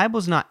the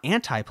Bible's not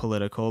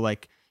anti-political.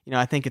 Like, you know,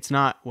 I think it's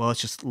not, well, let's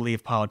just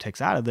leave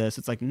politics out of this.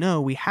 It's like, no,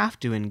 we have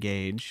to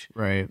engage.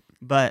 Right.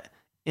 But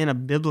in a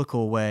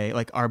biblical way,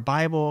 like, our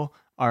Bible,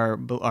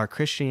 our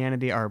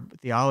Christianity, our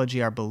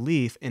theology, our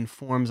belief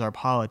informs our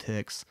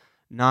politics,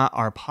 not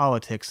our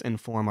politics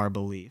inform our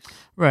beliefs.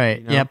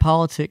 Right. You know? Yeah,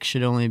 politics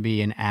should only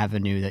be an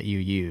avenue that you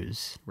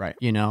use. Right.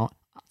 You know?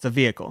 It's a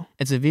vehicle.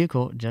 It's a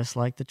vehicle just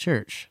like the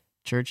church.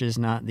 Church is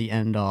not the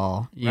end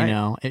all, you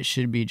know. It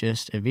should be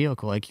just a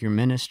vehicle, like your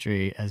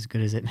ministry, as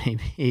good as it may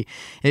be.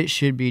 It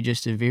should be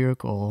just a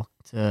vehicle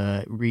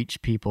to reach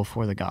people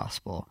for the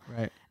gospel.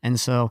 Right. And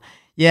so,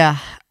 yeah,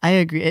 I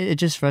agree. It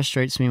just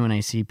frustrates me when I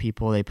see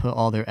people, they put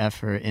all their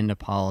effort into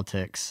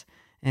politics.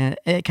 And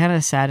it kind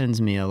of saddens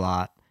me a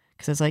lot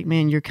because it's like,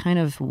 man, you're kind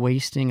of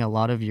wasting a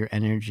lot of your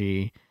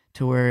energy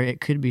to where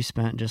it could be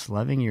spent just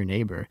loving your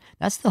neighbor.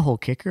 That's the whole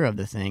kicker of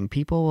the thing.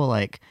 People will,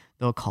 like,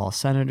 they'll call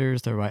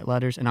senators, they'll write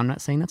letters, and I'm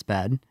not saying that's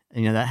bad.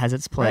 You know, that has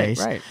its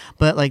place. Right.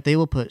 But, like, they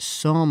will put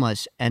so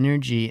much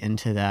energy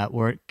into that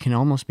where it can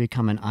almost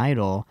become an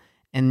idol,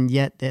 and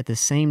yet at the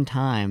same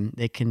time,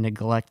 they can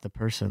neglect the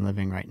person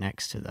living right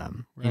next to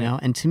them. Right. You know?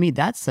 And to me,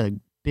 that's a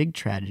big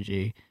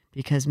tragedy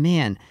because,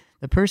 man,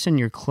 the person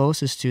you're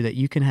closest to that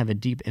you can have a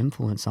deep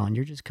influence on,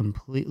 you're just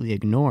completely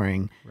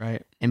ignoring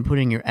and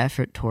putting your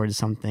effort towards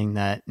something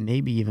that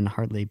maybe even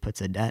hardly puts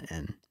a dent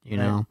in, you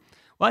know?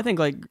 Well, I think,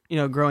 like, you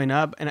know, growing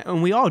up,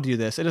 and we all do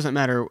this. It doesn't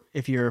matter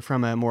if you're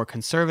from a more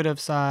conservative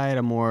side,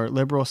 a more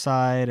liberal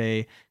side,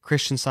 a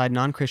Christian side,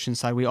 non-Christian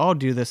side. We all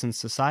do this in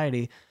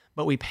society,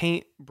 but we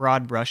paint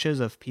broad brushes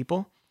of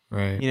people.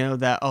 Right. You know,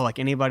 that, oh, like,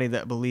 anybody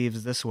that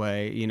believes this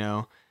way, you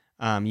know,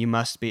 you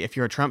must be, if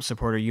you're a Trump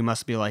supporter, you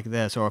must be like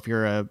this. Or if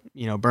you're a,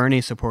 you know,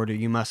 Bernie supporter,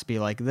 you must be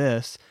like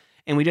this.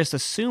 And we just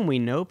assume we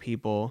know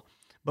people,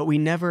 but we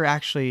never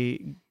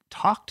actually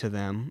talk to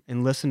them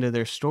and listen to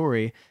their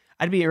story.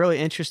 I'd be really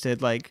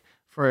interested, like,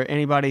 for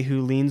anybody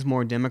who leans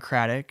more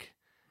Democratic,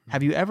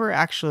 have you ever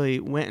actually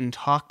went and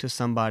talked to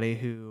somebody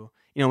who,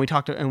 you know, we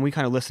talked to, and we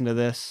kind of listened to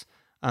this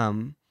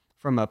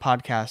from a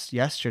podcast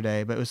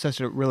yesterday, but it was such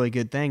a really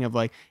good thing of,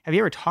 like, have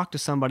you ever talked to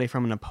somebody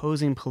from an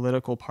opposing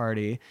political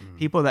party,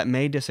 people that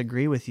may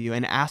disagree with you,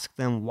 and ask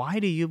them, why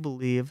do you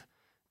believe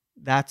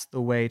that's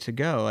the way to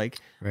go? Like,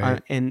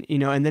 and, you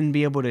know, and then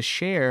be able to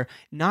share,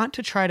 not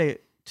to try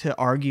to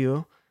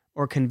argue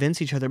or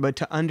convince each other, but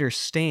to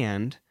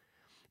understand.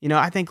 You know,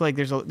 I think, like,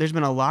 there's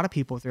been a lot of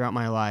people throughout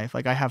my life.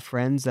 Like, I have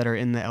friends that are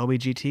in the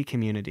LGBT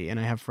community, and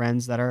I have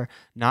friends that are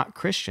not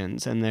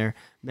Christians, and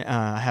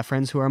I have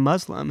friends who are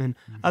Muslim and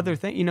other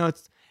things. You know,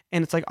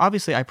 And it's like,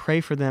 obviously I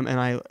pray for them and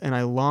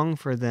I long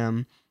for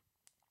them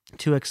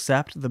to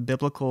accept the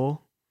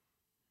biblical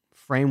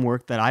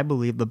framework that I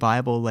believe the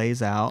Bible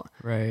lays out.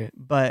 Right.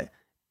 But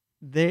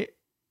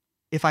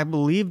if I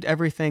believed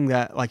everything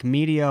that like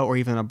media or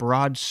even a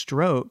broad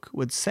stroke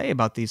would say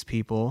about these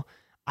people,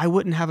 I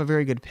wouldn't have a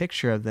very good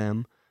picture of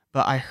them.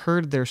 But I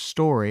heard their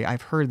story,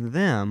 I've heard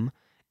them,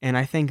 and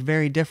I think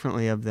very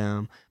differently of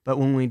them. But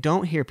when we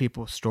don't hear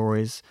people's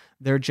stories,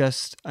 they're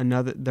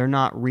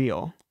not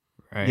real.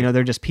 Right. You know,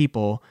 they're just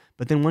people.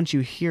 But then once you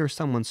hear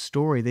someone's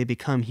story, they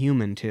become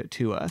human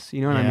to us.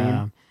 You know what I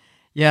mean?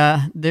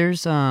 Yeah, there's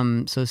so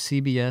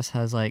CBS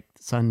has like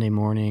Sunday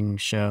morning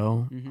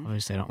show. Mhm.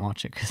 Obviously, I don't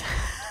watch it because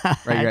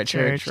Right, you're at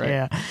church, right?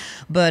 Yeah,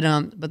 but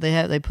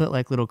they put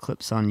like little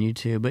clips on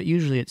YouTube. But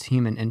usually it's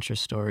human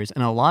interest stories,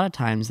 and a lot of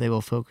times they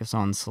will focus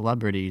on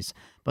celebrities,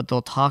 but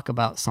they'll talk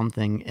about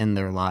something in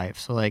their life.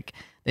 So like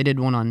they did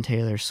one on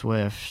Taylor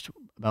Swift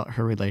about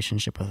her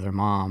relationship with her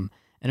mom.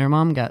 And her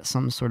mom got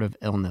some sort of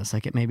illness,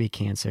 like it may be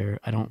cancer.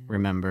 I don't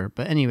remember.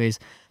 But anyways,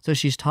 so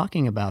she's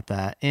talking about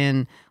that.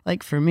 And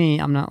like for me,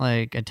 I'm not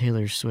like a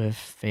Taylor Swift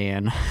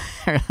fan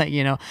or like,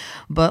 you know,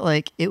 but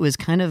like it was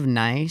kind of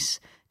nice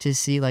to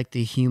see like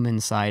the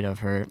human side of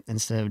her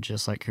instead of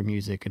just like her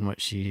music and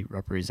what she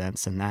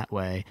represents in that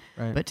way.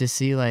 Right. But to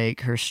see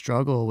like her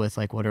struggle with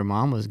like what her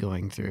mom was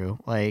going through,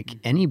 like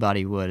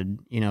anybody would,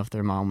 you know, if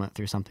their mom went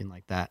through something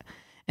like that.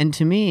 And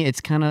to me,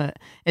 it's kind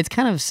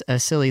of a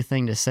silly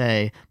thing to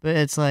say, but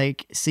it's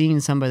like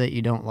seeing somebody that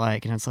you don't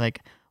like, and it's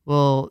like,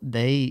 well,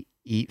 they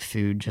eat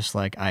food just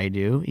like I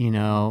do. You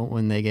know,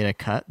 when they get a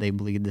cut, they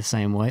bleed the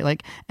same way.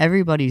 Like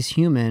everybody's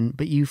human,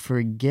 but you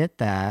forget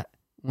that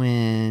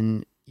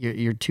when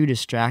you're too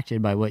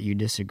distracted by what you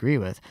disagree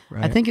with.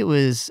 Right. I think it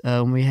was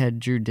when we had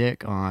Drew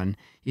Dick on.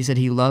 He said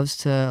he loves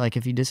to, like,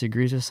 if he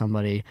disagrees with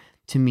somebody,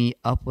 to meet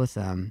up with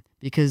them,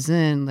 because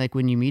then like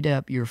when you meet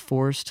up, you're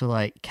forced to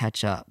like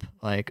catch up,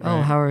 like, oh,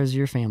 Right. how is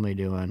your family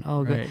doing?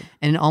 Oh, good. Right.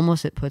 And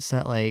it puts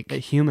that like It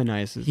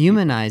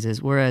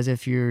humanizes. whereas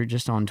if you're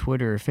just on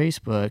Twitter or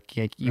Facebook,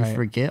 like, you Right.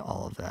 forget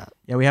all of that.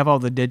 Yeah, we have all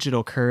the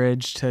digital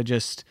courage to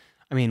just,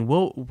 I mean,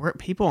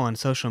 people on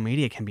social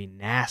media can be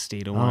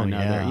nasty to one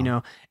another, yeah. you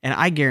know, and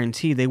I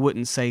guarantee they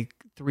wouldn't say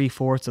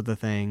 3/4 of the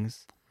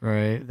things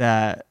Right.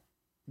 that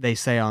they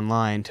say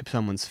online to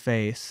someone's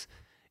face,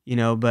 you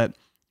know, but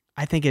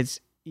I think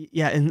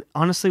and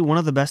honestly, one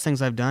of the best things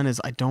I've done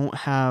is I don't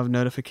have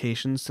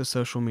notifications to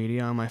social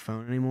media on my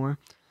phone anymore.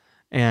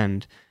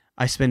 And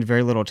I spend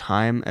very little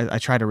time. I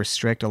try to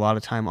restrict a lot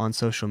of time on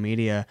social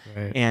media.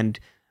 Right. And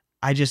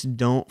I just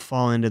don't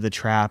fall into the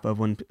trap of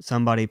when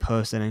somebody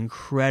posts an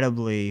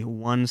incredibly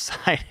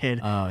one-sided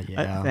Oh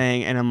yeah.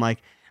 thing. And I'm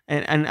like,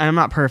 and I'm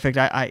not perfect.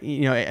 I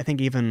think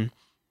even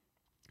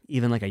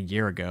like a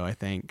year ago, I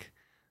think,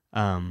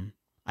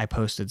 I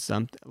posted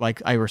something,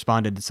 like I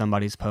responded to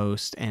somebody's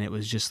post and it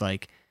was just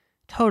like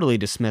totally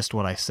dismissed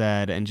what I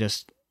said, and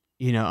just,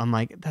 you know, I'm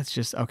like, that's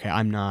just, okay,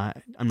 I'm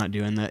not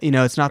doing that. You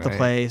know, it's not the Right.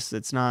 place.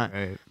 It's not,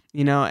 Right.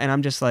 you know, and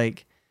I'm just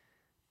like,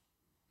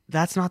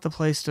 that's not the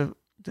place to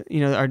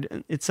you know,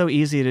 it's so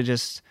easy to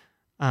just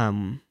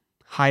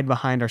hide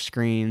behind our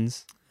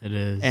screens It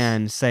is.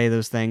 and say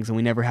those things, and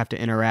we never have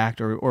to interact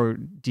or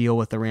deal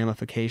with the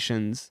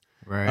ramifications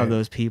right. of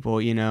those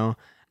people, you know.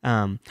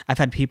 I've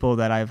had people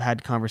that I've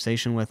had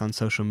conversation with on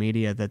social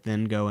media that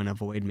then go and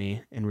avoid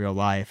me in real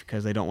life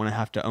because they don't want to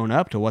have to own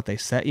up to what they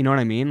said. You know what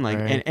I mean? Like,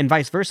 Right. and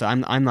vice versa.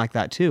 I'm like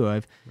that too.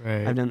 I've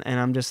Right. done, and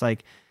I'm just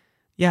like,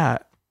 yeah.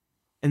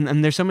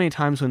 And there's so many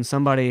times when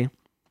somebody,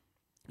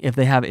 if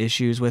they have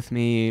issues with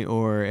me,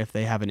 or if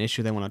they have an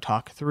issue they want to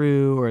talk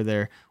through, or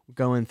they're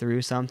going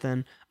through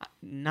something,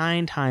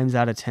 9 times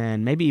out of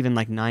 10, maybe even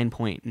like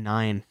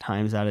 9.9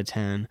 times out of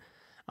 10,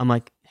 I'm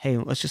like, hey,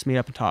 let's just meet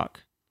up and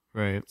talk.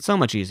 Right. So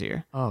much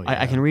easier. Oh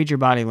yeah. I can read your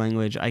body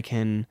language. I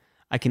can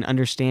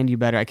understand you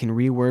better. I can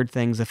reword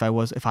things if I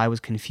was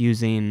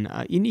confusing.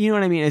 You know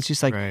what I mean? It's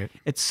just like, Right.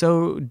 it's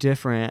so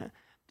different.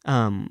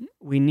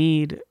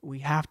 We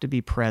have to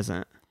be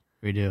present.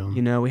 We do.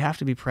 You know, we have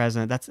to be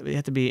present. We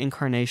have to be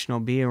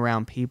incarnational, be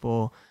around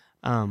people.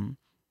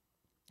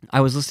 I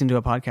was listening to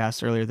a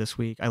podcast earlier this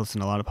week. I listen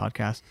to a lot of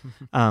podcasts.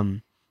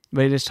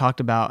 But it just talked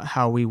about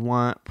how we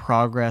want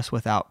progress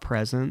without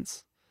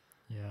presence.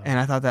 Yeah. And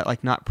I thought that,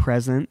 like, not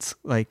presents,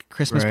 like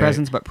Christmas Right.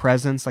 presents, but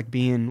presence, like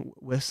being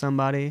with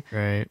somebody.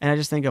 Right. And I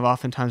just think of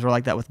oftentimes we're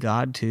like that with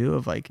God too,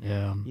 of like,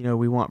 Yeah. you know,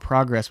 we want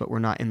progress, but we're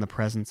not in the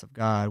presence of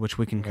God, which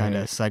we can kind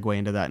of Right. segue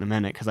into that in a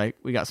minute, because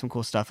we got some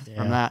cool stuff Yeah.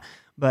 from that.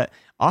 But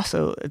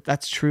also,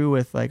 that's true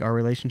with like our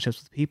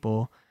relationships with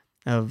people.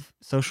 Of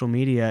social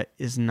media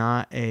is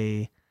not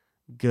a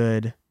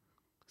good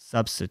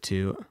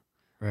substitute,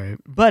 Right.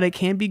 but it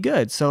can be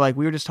good. So like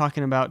we were just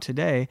talking about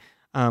today,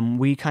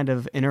 we kind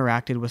of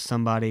interacted with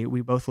somebody.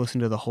 We both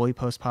listened to the Holy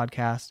Post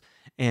podcast,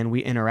 and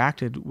we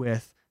interacted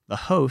with the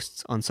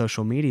hosts on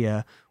social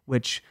media,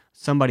 which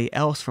somebody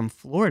else from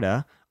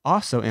Florida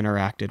also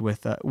interacted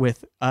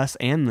with us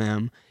and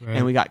them,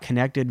 and we got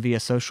connected via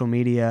social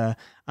media.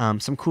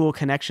 Some cool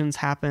connections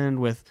happened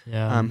with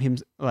him,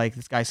 like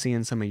this guy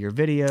seeing some of your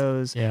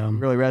videos,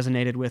 really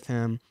resonated with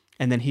him.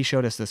 And then he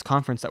showed us this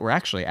conference that we're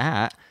actually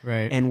at,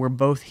 and we're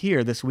both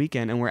here this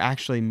weekend, and we're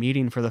actually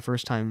meeting for the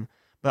first time,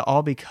 but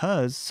all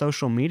because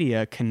social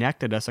media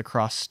connected us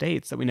across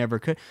states that we never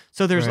could.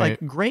 So there's like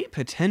great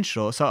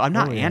potential. So I'm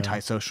not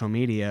anti-social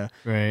media,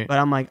 but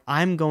I'm like,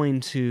 I'm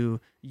going to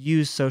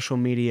use social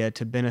media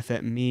to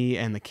benefit me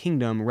and the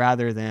kingdom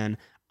rather than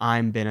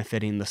I'm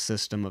benefiting the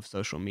system of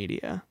social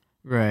media.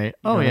 Right.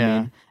 You know what I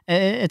mean?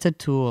 It's a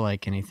tool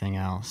like anything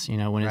else.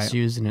 When it's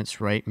used in its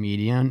right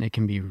medium, it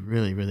can be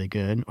really, really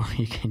good, or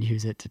you can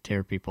use it to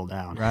tear people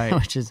down,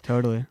 which is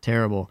totally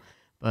terrible.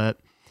 But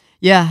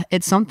yeah,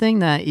 it's something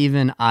that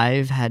even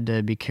I've had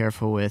to be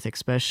careful with,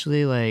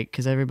 especially like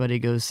because everybody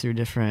goes through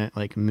different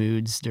like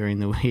moods during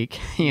the week.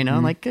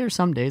 Like there's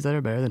some days that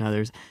are better than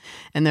others,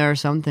 and there are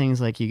some things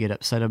like you get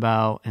upset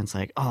about, and it's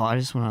like, oh, I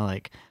just want to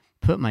like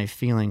put my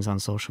feelings on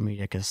social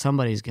media because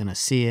somebody's gonna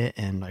see it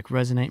and like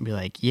resonate and be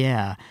like,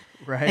 yeah,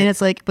 and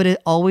it's like, but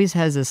it always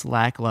has this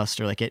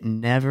lackluster, like it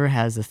never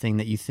has the thing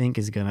that you think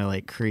is gonna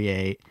like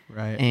create,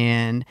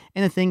 and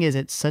the thing is,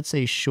 it's such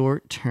a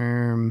short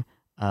term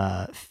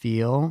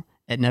feel.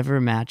 It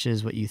never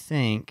matches what you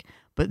think.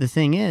 But the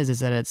thing is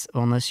that it's,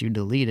 unless you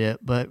delete it,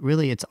 but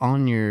really it's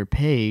on your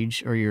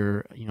page or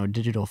your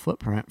digital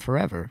footprint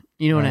forever.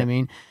 You know what I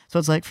mean? So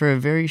it's like for a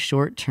very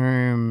short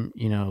term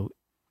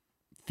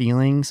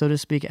feeling, so to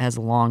speak, it has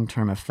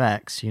long-term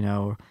effects,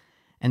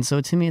 and so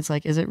to me it's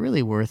like, is it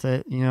really worth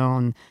it,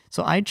 and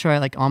so I try,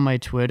 like on my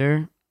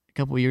Twitter a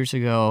couple years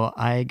ago,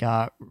 I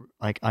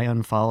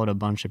unfollowed a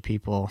bunch of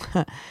people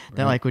that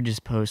like would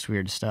just post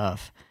weird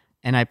stuff,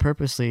 and I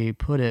purposely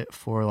put it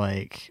for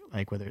like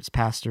whether it's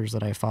pastors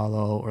that I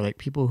follow or like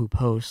people who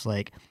post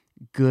like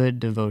good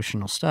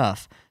devotional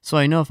stuff. So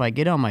I know if I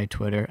get on my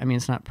Twitter, I mean,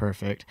 it's not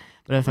perfect,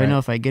 but I know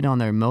if I get on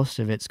there, most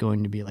of it's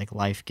going to be like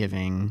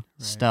life-giving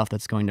stuff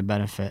that's going to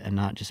benefit and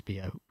not just be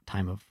a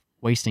time of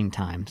wasting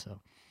time. So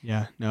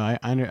yeah, no,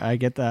 I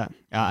get that.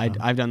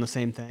 I've done the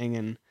same thing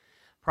and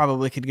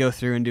probably could go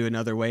through and do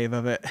another wave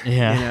of it.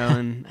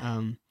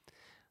 And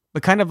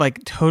but kind of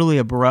like totally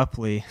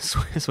abruptly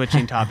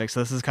switching topics.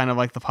 So this is kind of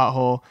like the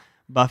pothole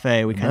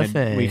buffet. We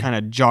kind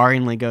of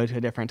jarringly go to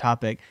a different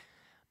topic.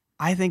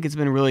 I think it's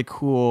been really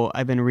cool.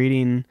 I've been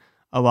reading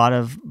a lot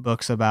of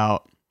books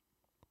about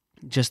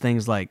just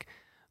things like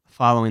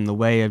following the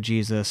way of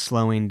Jesus,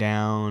 slowing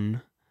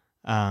down,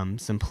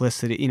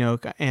 simplicity,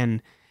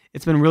 and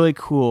it's been really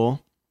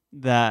cool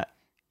that,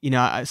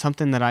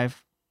 something that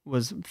I've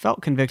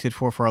felt convicted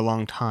for a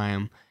long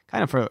time,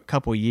 kind of for a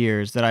couple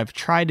years, that I've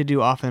tried to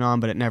do off and on,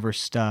 but it never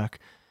stuck.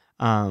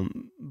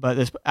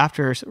 But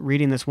after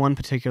reading this one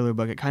particular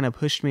book, it kind of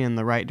pushed me in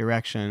the right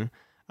direction.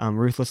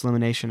 Ruthless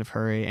Elimination of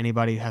Hurry.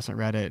 Anybody who hasn't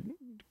read it,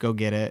 go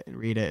get it and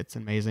read it. It's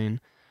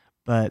amazing.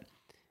 But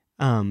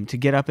to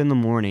get up in the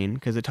morning,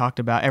 because it talked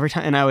about every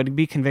time, and I would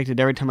be convicted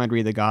every time I'd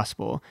read the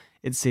gospel.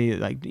 It'd see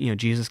like,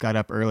 Jesus got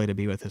up early to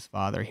be with his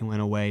Father. He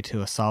went away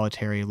to a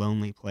solitary,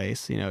 lonely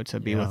place, to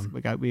be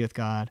with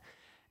God.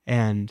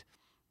 And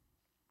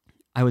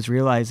I was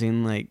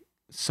realizing like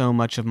so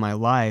much of my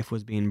life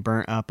was being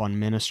burnt up on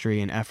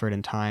ministry and effort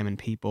and time and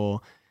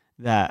people,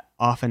 that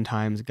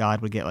oftentimes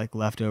God would get like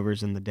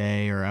leftovers in the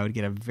day, or I would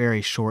get a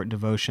very short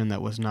devotion that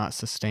was not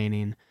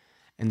sustaining.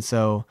 And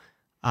so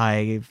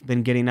I've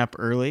been getting up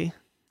early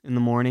in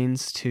the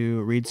mornings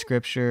to read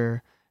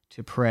scripture,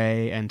 to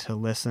pray, and to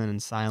listen in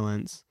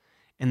silence.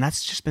 And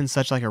that's just been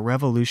such like a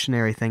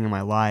revolutionary thing in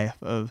my life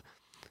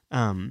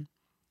and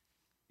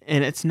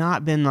it's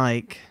not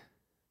like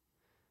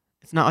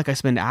I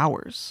spend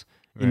hours,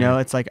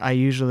 it's like I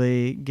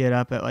usually get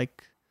up at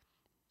like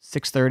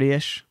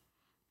 6:30ish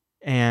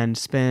and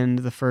spend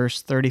the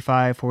first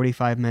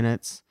 45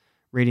 minutes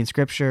reading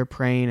scripture,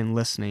 praying, and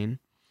listening.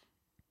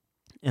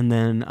 And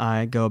then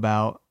I go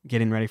about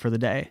getting ready for the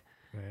day.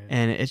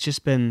 And it's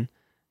just been,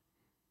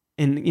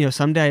 and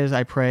some days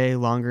I pray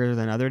longer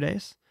than other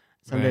days.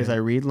 Some days I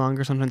read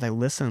longer. Sometimes I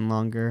listen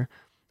longer.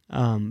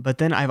 But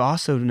then I've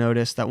also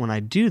noticed that when I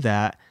do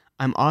that,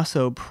 I'm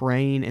also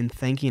praying and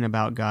thinking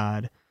about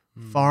God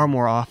far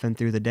more often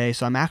through the day.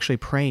 So I'm actually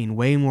praying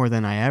way more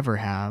than I ever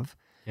have.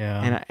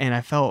 And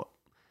I felt,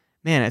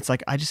 man, it's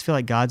like I just feel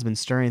like God's been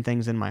stirring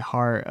things in my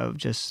heart of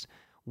just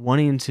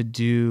wanting to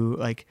do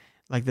like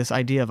this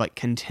idea of like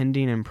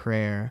contending in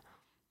prayer,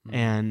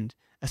 and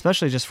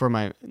especially just for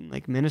my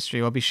like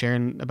ministry. I'll be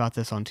sharing about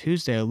this on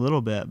Tuesday a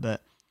little bit,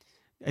 but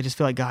I just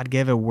feel like God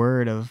gave a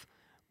word of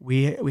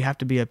we have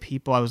to be a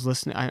people. I was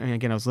listening to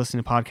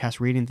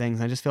podcasts, reading things,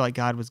 and I just feel like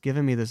God was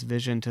giving me this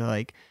vision to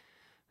like,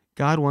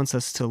 God wants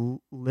us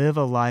to live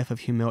a life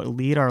of humility,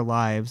 lead our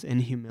lives in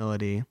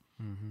humility.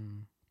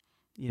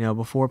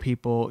 Before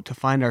people, to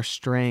find our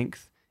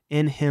strength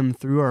in him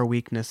through our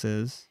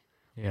weaknesses,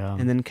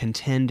 and then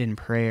contend in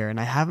prayer. And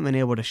I haven't been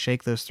able to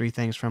shake those three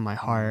things from my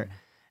heart.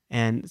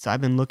 And so I've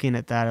been looking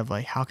at that of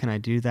like, how can I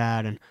do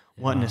that? And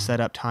wanting to Yeah. set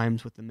up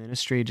times with the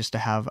ministry just to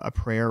have a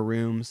prayer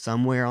room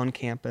somewhere on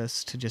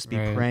campus to just be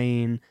Right.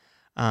 praying.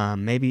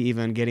 Maybe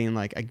even getting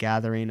like a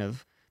gathering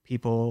of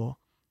people,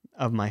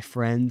 of my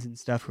friends and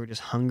stuff who are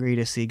just hungry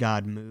to see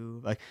God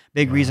move. Like,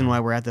 big reason Yeah. why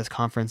we're at this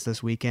conference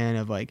this weekend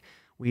of like,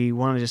 we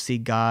want to just see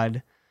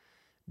God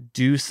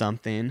do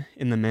something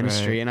in the Right.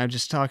 ministry. And I'm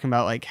just talking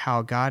about like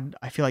how God,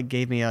 I feel like,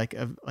 gave me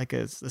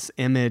this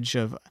image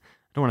of, I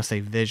don't want to say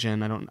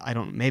vision. I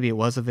don't, maybe it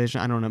was a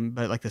vision. I don't know,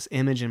 but like this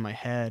image in my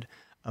head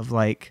of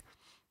like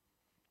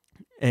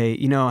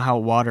you know how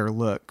water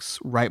looks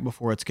right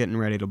before it's getting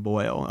ready to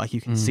boil. Like, you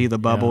can see the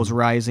Yeah. bubbles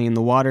rising.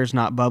 The water's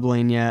not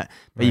bubbling yet,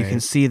 but you can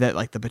Right. see that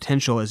like the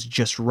potential is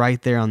just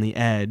right there on the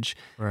edge.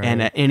 And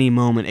Right. at any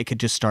moment it could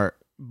just start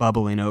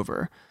bubbling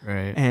over.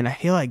 Right. And I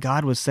feel like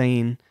God was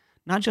saying,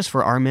 not just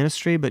for our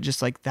ministry, but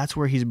just like that's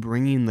where he's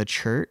bringing the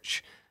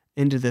church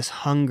into this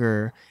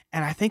hunger.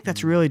 And I think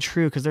that's really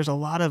true, because there's a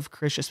lot of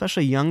Christians,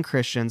 especially young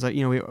Christians, like,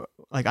 you know,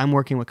 I'm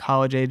working with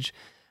college age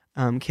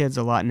kids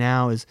a lot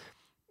now, is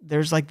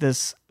there's like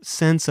this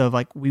sense of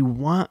like, we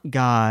want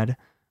God,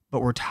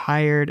 but we're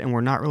tired and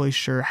we're not really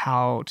sure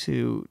how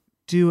to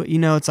do it. You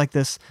know, it's like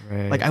this,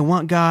 like, Right. I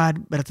want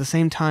God, but at the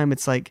same time,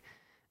 it's like,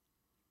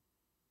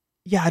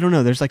 yeah, I don't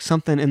know. There's like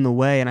something in the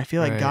way. And I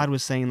feel like Right. God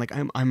was saying like,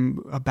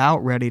 I'm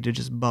about ready to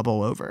just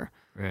bubble over,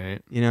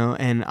 Right. you know?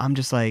 And I'm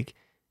just like,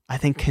 I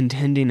think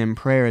contending in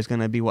prayer is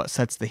going to be what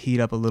sets the heat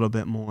up a little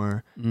bit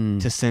more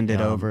to send it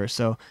Yeah. over.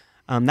 So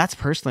that's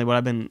personally what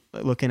I've been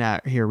looking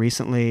at here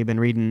recently. Been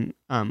reading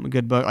a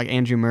good book like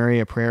Andrew Murray,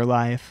 A Prayer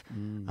Life,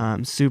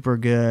 super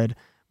good.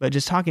 But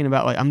just talking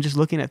about like, I'm just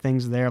looking at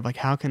things there of like,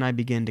 how can I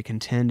begin to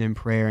contend in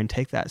prayer and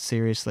take that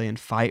seriously and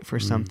fight for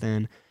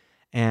something?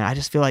 And I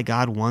just feel like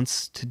God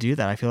wants to do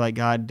that. I feel like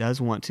God does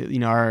want to. You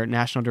know, our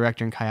national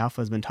director in Chi Alpha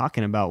has been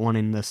talking about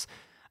wanting this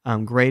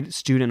great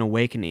student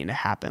awakening to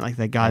happen. Like,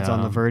 that God's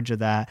on the Yeah. verge of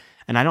that.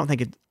 And I don't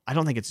think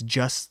it's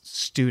just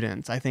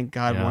students. I think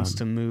God Yeah. wants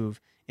to move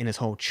in his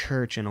whole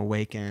church and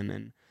awaken.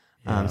 And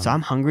Yeah. so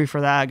I'm hungry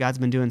for that. God's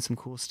been doing some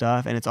cool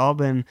stuff, and it's all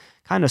been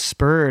kind of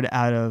spurred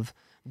out of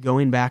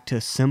going back to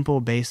simple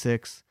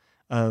basics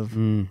of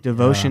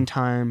devotion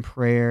time,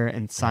 prayer,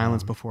 and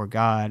silence before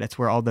God. That's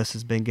where all this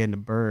has been getting to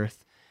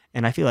birth.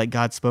 And I feel like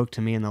God spoke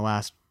to me in the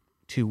last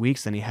 2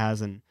 weeks than he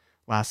has in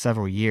last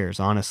several years,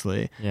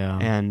 honestly. Yeah.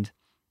 And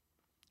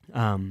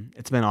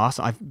it's been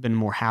awesome. I've been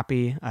more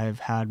happy. I've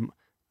had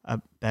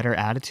a better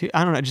attitude.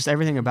 I don't know, just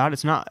everything about it.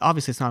 It's not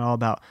all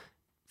about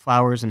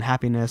flowers and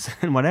happiness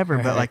and whatever,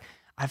 but Right. like,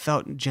 I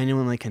felt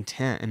genuinely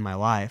content in my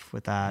life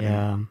with that.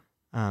 Yeah.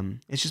 And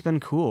it's just been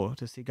cool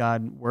to see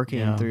God working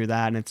Yeah. through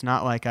that. And it's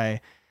not like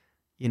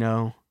you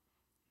know,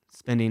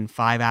 spending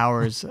 5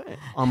 hours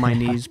on my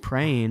knees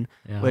praying,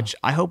 Yeah. which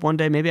I hope one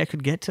day maybe I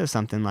could get to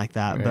something like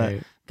that. But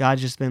Right.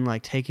 God's just been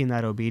like taking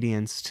that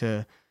obedience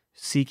to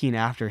seeking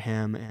after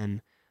him.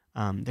 And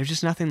there's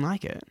just nothing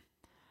like it.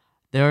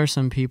 There are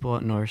some people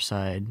at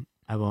Northside,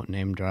 I won't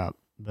name drop,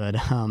 but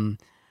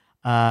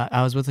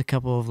I was with a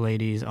couple of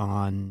ladies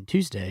on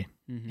Tuesday,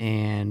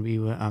 and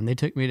they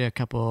took me to a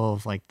couple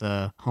of like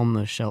the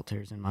homeless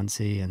shelters in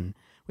Muncie, and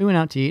we went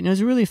out to eat, and it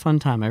was a really fun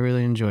time. I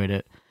really enjoyed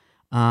it.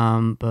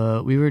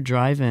 But we were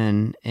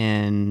driving,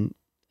 and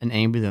an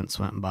ambulance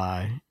went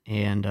by,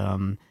 and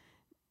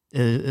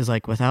it was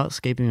like, without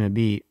escaping a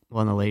beat,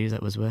 one of the ladies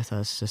that was with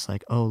us just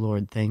like, "Oh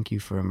Lord, thank you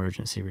for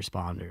emergency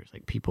responders,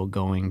 like people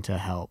going to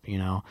help," you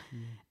know.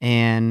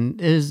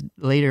 And it was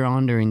later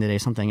on during the day,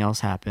 something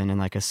else happened, and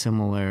like a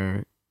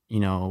similar,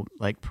 you know,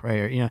 like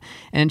prayer, you know,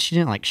 and she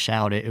didn't like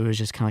shout it. It was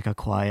just kind of like a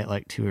quiet,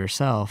 like to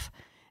herself.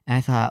 And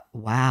I thought,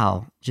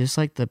 wow, just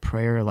like the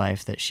prayer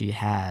life that she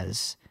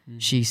has,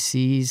 she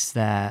sees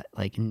that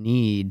like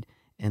need,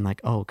 and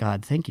like, oh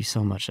God, thank you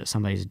so much that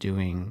somebody's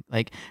doing,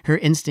 like, her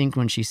instinct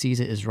when she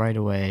sees it is right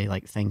away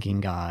like thanking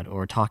God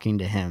or talking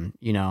to him,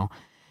 you know.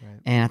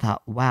 Right. And I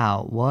thought,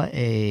 wow, what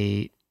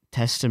a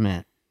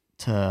testament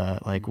to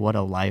like what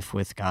a life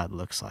with God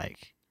looks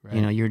like. Right.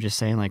 You know, you were just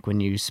saying like when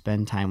you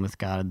spend time with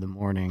God in the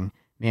morning,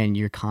 man,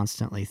 you're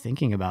constantly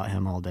thinking about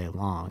him all day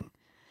long.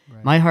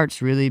 Right. My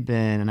heart's really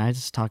been, and I was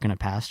just talking to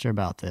Pastor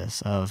about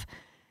this,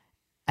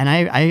 and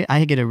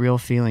I get a real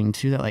feeling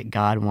too that like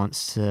God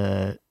wants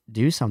to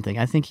do something.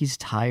 I think he's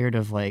tired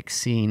of like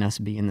seeing us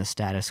be in the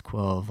status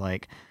quo of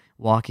like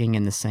walking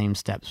in the same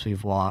steps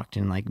we've walked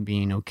and like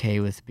being okay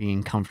with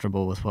being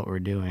comfortable with what we're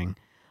doing.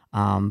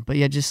 But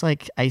yeah, just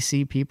like I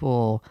see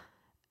people,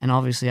 and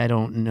obviously I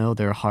don't know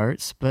their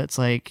hearts, but it's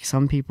like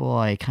some people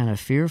I kind of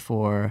fear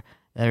for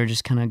that are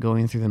just kind of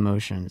going through the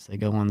motions. They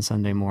go on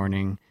Sunday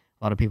morning.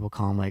 A lot of people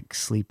call them like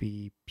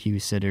sleepy pew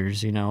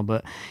sitters, you know,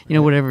 but you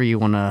know, whatever you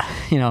want to,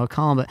 you know,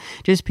 call them,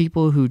 but just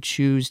people who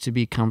choose to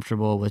be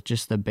comfortable with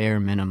just the bare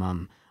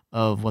minimum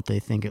of what they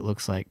think it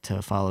looks like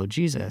to follow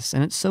Jesus.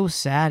 And it's so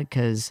sad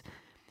because,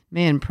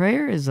 man,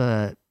 prayer is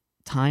a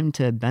time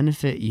to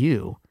benefit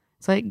you.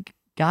 It's like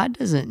God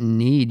doesn't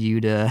need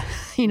you to,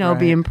 you know,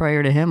 be Right. in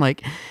prayer to him.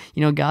 Like,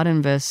 you know, God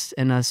invests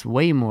in us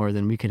way more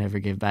than we could ever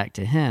give back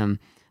to him.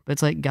 but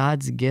it's like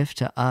God's gift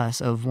to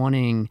us of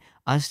wanting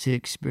us to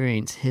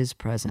experience his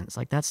presence.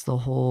 Like that's the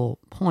whole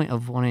point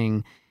of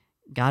wanting.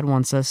 God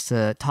wants us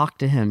to talk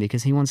to him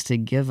because he wants to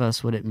give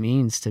us what it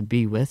means to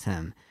be with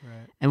him.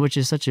 Right. And which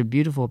is such a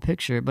beautiful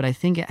picture, but I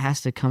think it has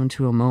to come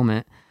to a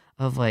moment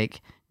of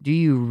like, do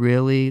you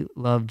really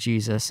love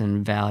Jesus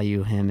and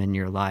value him in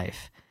your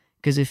life?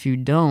 Because if you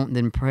don't,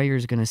 then prayer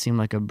is going to seem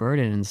like a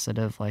burden instead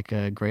of like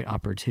a great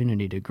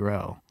opportunity to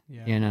grow.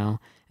 Yeah. You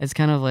know, it's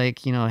kind of like,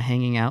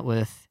 hanging out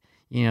with,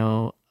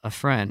 a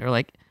friend, or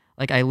like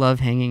I love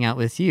hanging out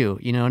with you,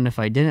 and if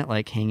I didn't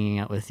like hanging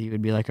out with you,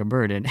 it'd be like a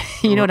burden.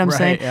 You know what I'm Right,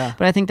 saying? yeah.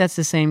 But I think that's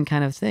the same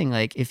kind of thing.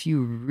 Like if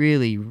you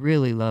really,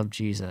 really love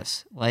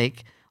Jesus,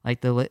 like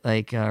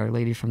our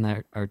lady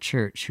from our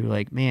church who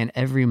like, man,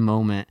 every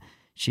moment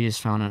she has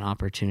found an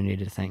opportunity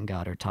to thank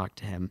God or talk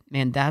to him.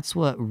 Man, that's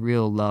what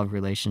real love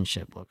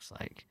relationship looks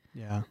like.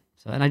 Yeah.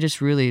 So, and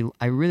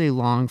I really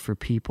long for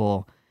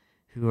people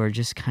who are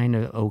just kind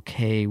of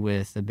okay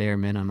with the bare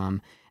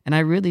minimum. And I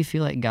really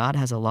feel like God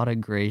has a lot of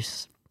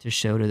grace to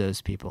show to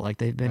those people. Like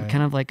they've been Right.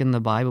 kind of like in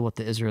the Bible with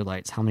the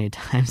Israelites, how many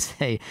times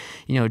they,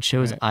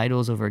 chose Right.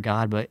 idols over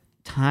God, but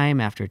time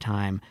after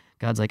time,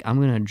 God's like, I'm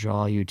going to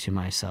draw you to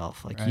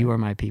myself. Like Right. you are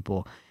my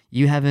people.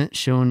 You haven't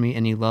shown me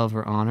any love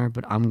or honor,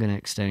 but I'm going to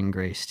extend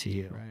grace to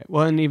you. Right.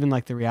 Well, and even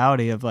like the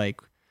reality of like,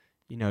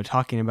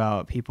 talking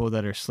about people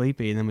that are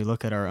sleepy, and then we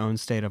look at our own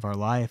state of our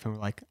life and we're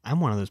like,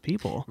 I'm one of those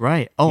people.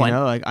 Right. Oh,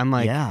 like I'm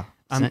like, yeah.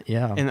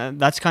 Yeah. and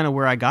that's kind of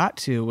where I got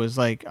to, was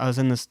like, I was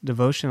in this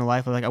devotional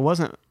life. Like I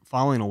wasn't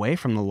falling away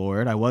from the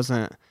Lord. I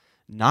wasn't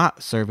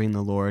not serving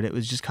the Lord. It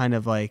was just kind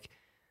of like,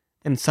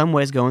 in some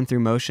ways going through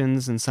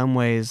motions, in some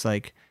ways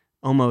like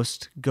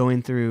almost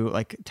going through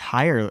like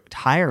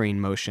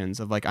tiring motions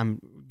of like, I'm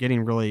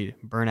getting really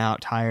burnt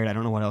out, tired. I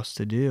don't know what else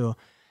to do.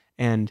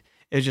 And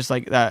it was just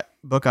like that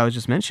book I was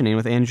just mentioning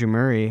with Andrew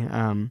Murray.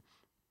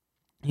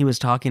 He was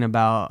talking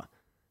about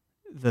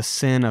the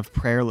sin of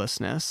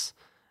prayerlessness,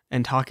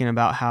 and talking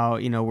about how,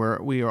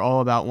 we are all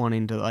about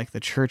wanting to like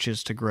the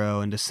churches to grow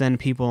and to send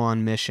people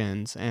on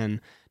missions and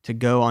to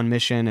go on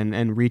mission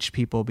and reach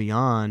people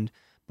beyond,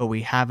 but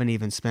we haven't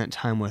even spent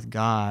time with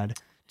God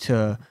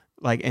to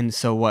like, and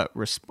so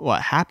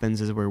what happens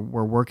is we're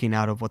working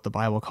out of what the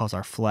Bible calls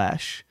our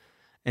flesh.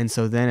 And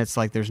so then it's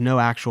like, there's no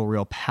actual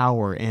real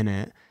power in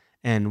it,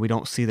 and we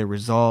don't see the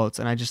results.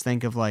 And I just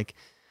think of like,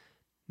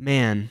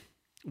 man,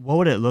 what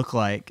would it look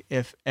like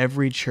if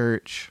every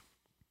church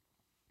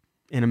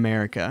in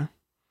America,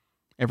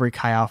 every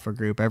Chi Alpha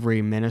group,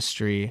 every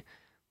ministry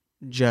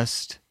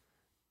just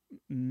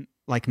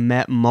like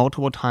met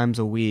multiple times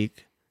a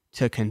week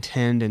to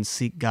contend and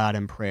seek God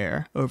in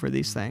prayer over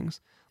these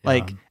things. Yeah.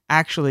 Like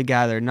actually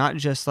gather, not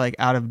just like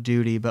out of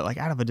duty, but like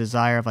out of a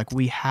desire of like,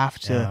 we have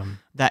to,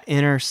 that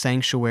inner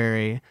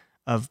sanctuary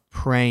of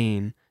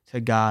praying to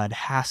God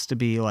has to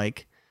be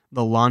like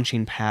the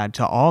launching pad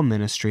to all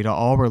ministry, to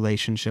all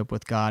relationship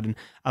with God. And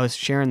I was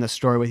sharing the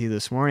story with you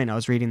this morning. I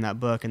was reading that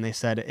book, and they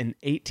said in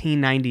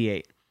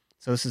 1898,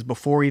 so this is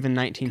before even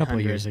 1900. A couple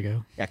years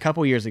ago. Yeah, a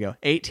couple years ago.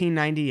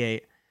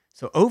 1898,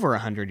 so over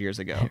 100 years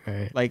ago.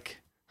 Right.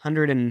 Like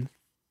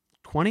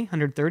 120,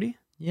 130?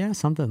 Yeah,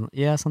 something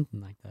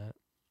like that.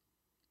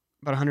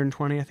 About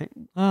 120, I think.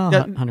 Oh,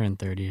 That-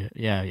 130.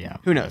 Yeah.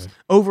 Who knows?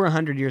 Over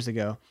 100 years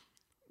ago,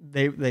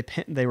 they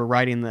were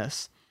writing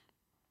this.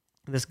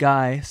 This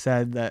guy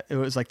said that it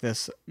was like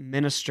this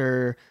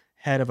minister,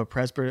 head of a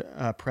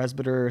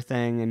presbyter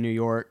thing in New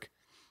York,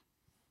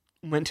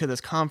 went to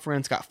this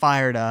conference, got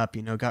fired up,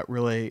 got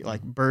really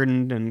like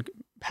burdened and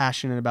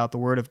passionate about the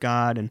word of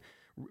God and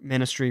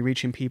ministry,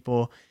 reaching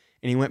people.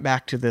 And he went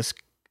back to this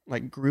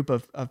like group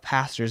of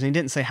pastors, and he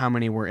didn't say how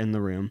many were in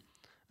the room,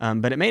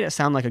 but it made it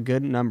sound like a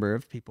good number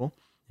of people.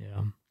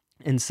 Yeah.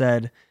 And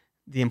said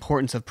the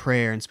importance of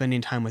prayer and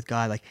spending time with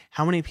God. Like,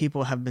 how many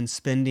people have been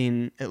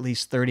spending at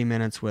least 30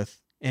 minutes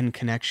in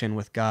connection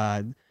with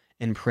God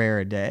in prayer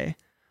a day?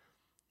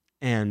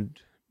 And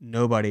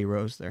nobody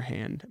rose their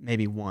hand.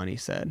 Maybe one, he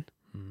said.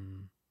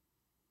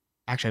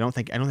 Actually, I don't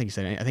think he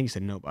said any. I think he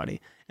said nobody.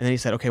 And then he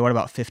said, okay, what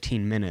about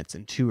 15 minutes?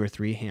 And 2 or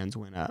 3 hands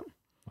went up.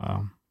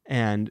 Wow.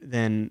 And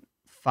then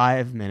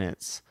 5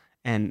 minutes,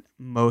 and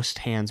most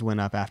hands went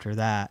up after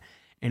that.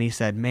 And he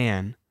said,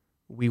 man,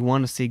 we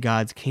want to see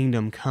God's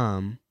kingdom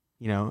come,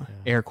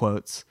 air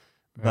quotes,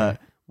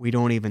 but we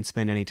don't even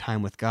spend any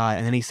time with God.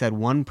 And then he said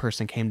one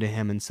person came to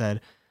him and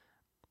said,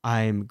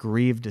 I'm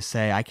grieved to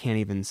say I can't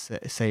even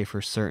say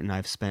for certain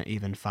I've spent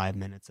even 5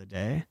 minutes a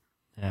day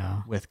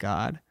with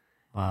God.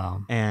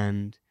 Wow.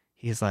 And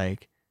he's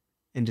like,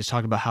 and just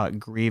talked about how it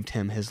grieved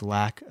him, his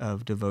lack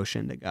of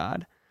devotion to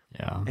God.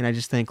 Yeah. And I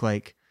just think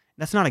like,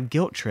 that's not a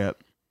guilt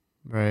trip.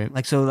 Right.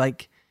 Like, so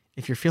like,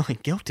 if you're feeling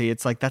guilty,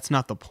 it's like, that's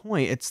not the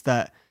point. It's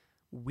that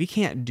we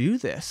can't do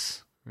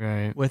this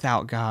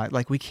without God.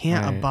 Like, we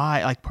can't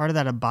abide, like part of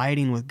that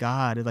abiding with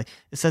God, like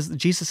it says,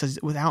 Jesus says,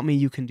 without me,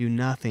 you can do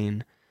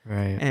nothing.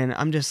 Right. And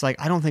I'm just like,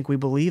 I don't think we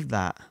believe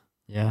that.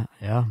 Yeah.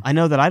 I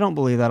know that I don't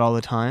believe that all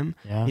the time.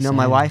 Yeah.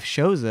 My wife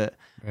shows it.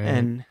 Right.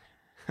 And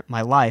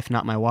my life,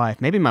 not my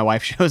wife. Maybe my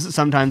wife shows it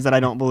sometimes that I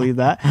don't believe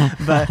that,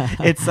 but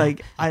it's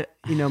like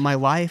my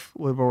life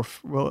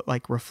would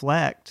like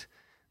reflect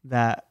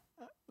that.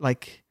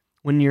 Like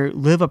when you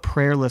live a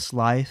prayerless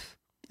life,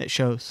 it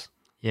shows.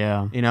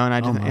 Yeah. And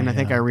I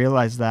think I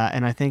realized that,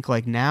 and I think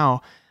like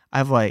now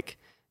I've like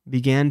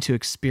began to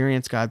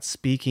experience God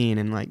speaking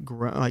and like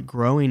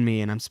growing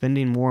me, and I'm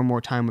spending more and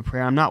more time with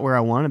prayer. I'm not where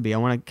I want to be. I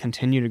want to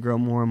continue to grow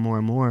more and more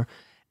and more,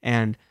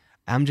 and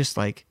I'm just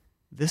like,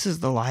 this is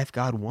the life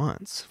God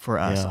wants for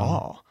us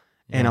all.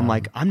 And I'm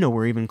like, I'm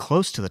nowhere even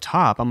close to the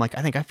top. I'm like,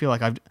 I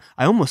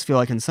almost feel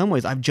like in some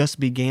ways I've just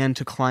began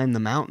to climb the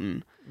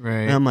mountain.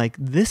 Right. And I'm like,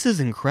 this is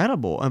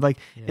incredible. I'm like,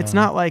 it's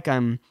not like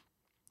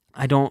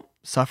I don't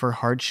suffer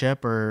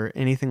hardship or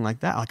anything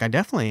like that. Like I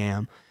definitely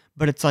am,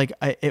 but it's like,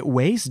 it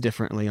weighs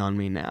differently on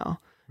me now,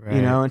 Right.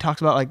 and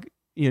talks about like,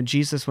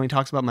 Jesus, when he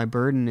talks about my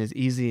burden is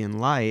easy and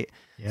light.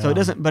 So it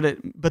doesn't,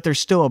 but there's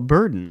still a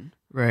burden,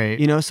 right.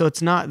 So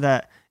it's not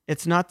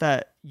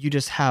that you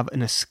just have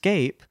an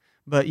escape,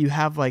 but you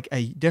have like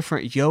a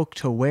different yoke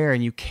to wear,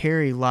 and you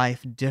carry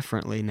life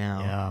differently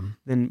now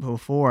than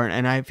before.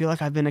 And I feel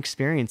like I've been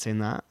experiencing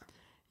that.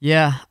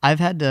 Yeah, I've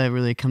had to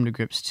really come to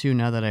grips too,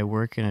 now that I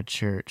work in a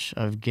church,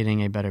 of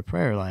getting a better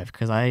prayer life,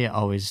 because I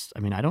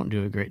don't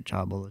do a great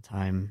job all the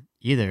time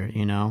either,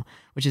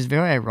 which is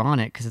very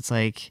ironic, because it's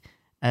like,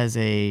 as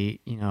I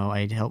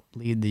help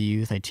lead the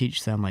youth, I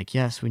teach them like,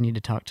 yes, we need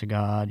to talk to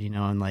God,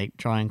 and like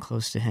drawing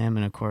close to him.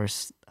 And of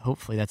course,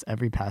 hopefully that's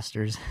every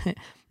pastor's,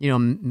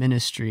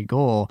 ministry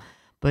goal.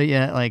 But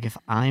yeah, like if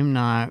I'm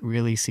not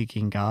really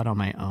seeking God on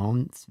my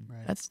own,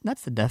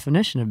 that's the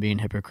definition of being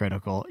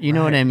hypocritical. You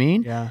know what I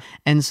mean? Yeah.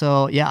 And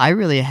so, I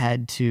really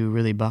had to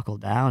really buckle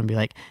down and be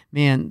like,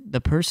 man,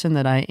 the person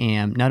that I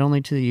am, not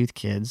only to the youth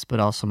kids, but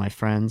also my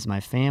friends, my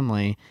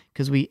family,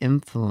 because we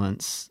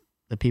influence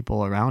the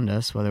people around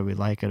us, whether we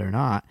like it or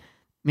not.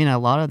 I mean, a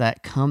lot of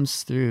that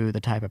comes through the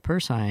type of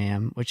person I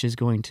am, which is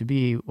going to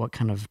be, what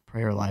kind of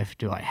prayer life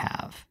do I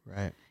have?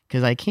 Right.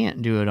 Because I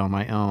can't do it on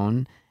my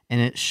own, and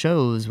it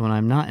shows when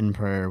I'm not in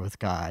prayer with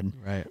God.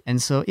 Right.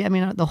 And so,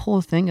 the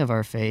whole thing of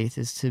our faith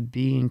is to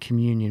be in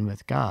communion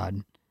with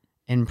God,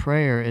 and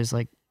prayer is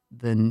like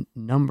the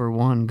number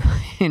one,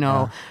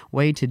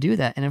 way to do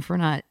that. And if we're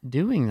not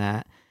doing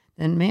that,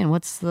 then man,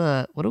 what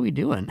are we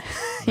doing?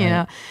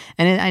 Right.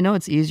 And I know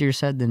it's easier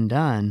said than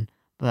done,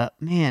 but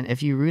man,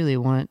 if you really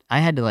want, I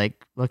had to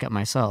like look at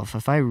myself.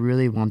 If I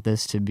really want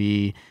this to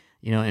be,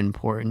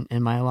 important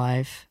in my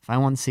life, if I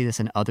want to see this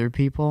in other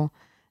people,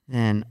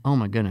 then, oh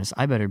my goodness,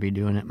 I better be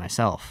doing it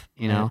myself,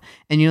 Right.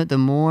 And the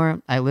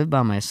more I live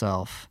by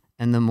myself,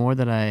 and the more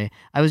that I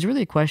was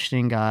really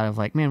questioning God of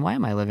like, man, why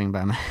am I living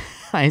by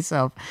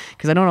myself?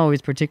 Because I don't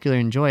always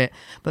particularly enjoy it.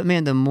 But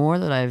man, the more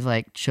that I've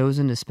like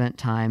chosen to spend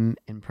time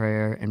in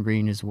prayer and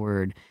reading his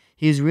word,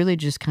 he's really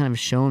just kind of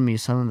shown me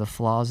some of the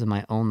flaws in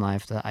my own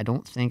life that I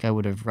don't think I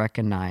would have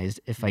recognized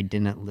if I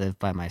didn't live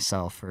by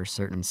myself for a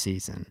certain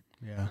season.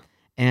 Yeah.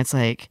 And it's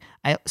like,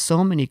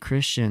 so many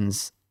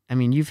Christians,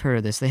 you've heard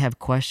of this. They have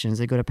questions.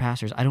 They go to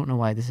pastors. I don't know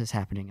why this is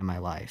happening in my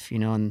life,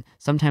 and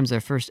sometimes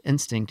their first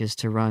instinct is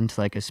to run to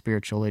like a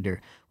spiritual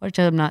leader, which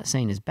I'm not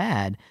saying is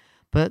bad,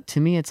 but to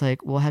me, it's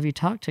like, well, have you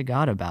talked to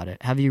God about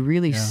it? Have you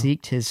really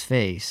seeked his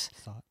face?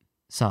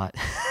 Sought.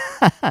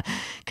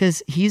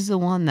 Because he's the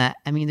one that,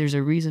 there's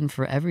a reason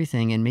for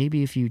everything. And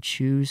maybe if you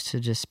choose to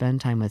just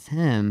spend time with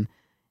him,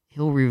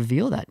 he'll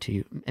reveal that to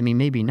you.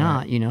 Maybe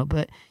not,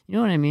 but you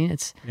know what I mean?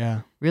 It's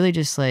really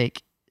just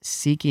like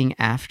seeking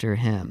after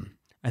him.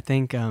 I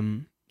think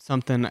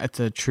it's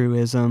a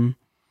truism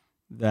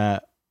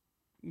that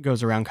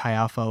goes around Chi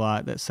Alpha a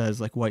lot that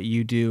says like, what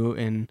you do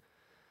in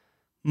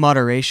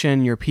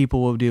moderation, your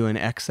people will do in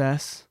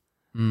excess.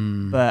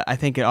 But I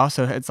think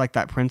it's like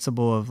that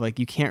principle of like,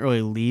 you can't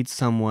really lead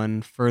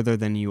someone further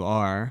than you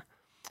are.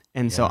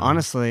 And so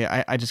honestly,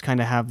 I just kind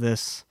of have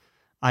this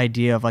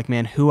idea of like,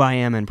 man, who I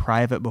am in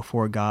private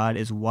before God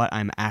is what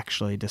I'm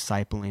actually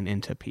discipling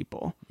into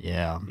people.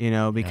 Yeah.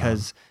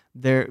 Because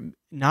they're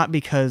not,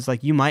 because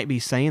like you might be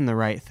saying the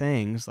right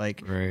things,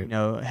 like,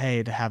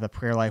 hey, to have a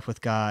prayer life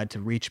with God, to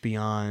reach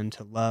beyond,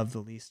 to love the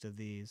least of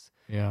these.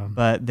 Yeah.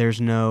 But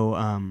there's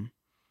no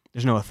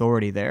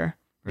authority there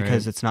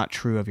because it's not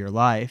true of your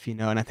life,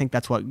 and I think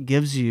that's what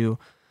gives you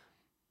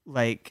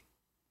like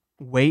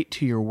weight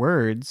to your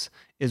words,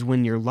 is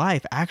when your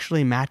life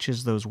actually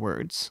matches those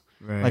words.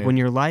 Right. Like when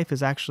your life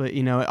is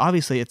actually,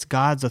 obviously it's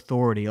God's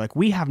authority. Like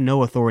we have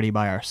no authority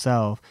by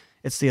ourselves.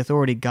 It's the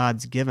authority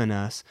God's given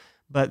us.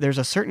 But there's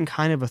a certain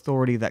kind of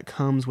authority that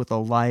comes with a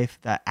life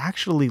that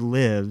actually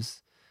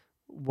lives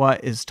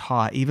what is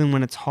taught, even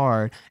when it's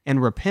hard,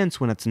 and repents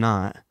when it's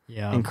not,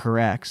 and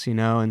corrects,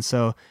 And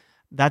so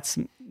that's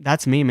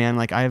me, man.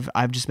 Like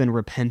I've just been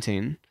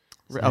repenting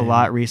a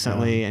lot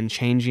recently and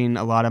changing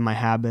a lot of my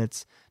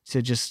habits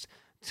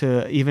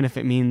to even if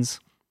it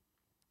means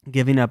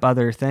giving up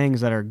other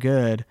things that are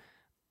good,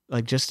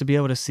 like just to be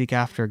able to seek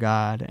after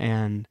God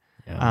and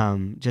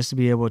just to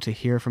be able to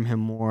hear from him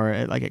more.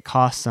 It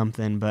costs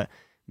something, but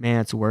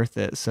man, it's worth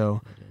it.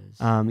 So,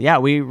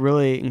 we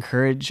really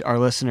encourage our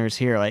listeners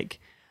here. Like,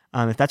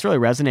 if that's really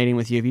resonating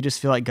with you, if you just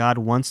feel like God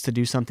wants to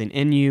do something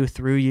in you,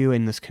 through you,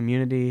 in this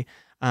community,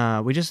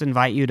 we just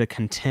invite you to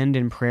contend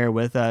in prayer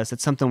with us.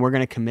 It's something we're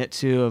going to commit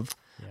to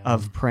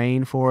of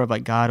praying for, of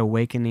like God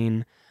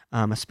awakening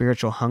a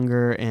spiritual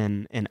hunger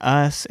in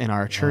us, in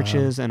our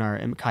churches, in our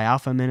Chi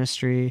Alpha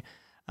ministry.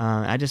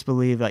 I just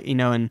believe that,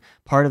 and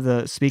part of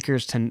the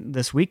speakers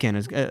this weekend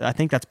is, I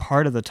think that's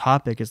part of the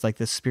topic, is like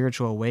this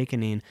spiritual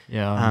awakening.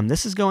 Yeah.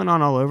 This is going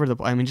on all over the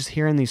place. I mean, just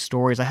hearing these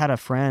stories. I had a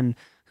friend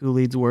who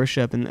leads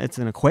worship, and it's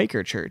in a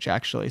Quaker church,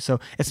 actually. So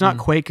it's not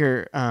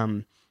Quaker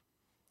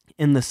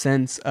in the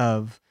sense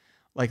of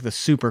like the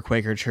super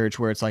Quaker church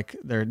where it's like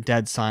they're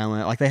dead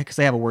silent, like because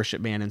they have a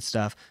worship band and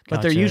stuff,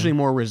 but they're usually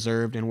more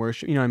reserved in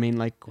worship. You know what I mean?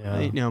 Like,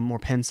 more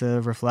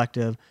pensive,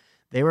 reflective.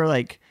 They were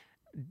like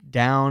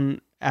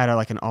down at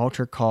an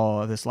altar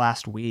call this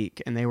last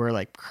week, and they were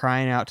like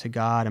crying out to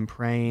God and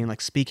praying,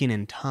 like speaking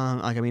in tongue.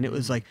 Like, I mean, it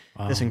was like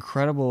this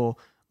incredible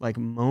like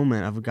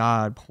moment of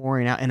God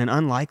pouring out in an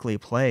unlikely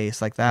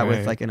place like that,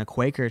 with like in a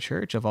Quaker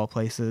church of all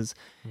places.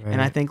 And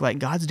I think like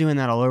God's doing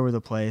that all over the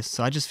place.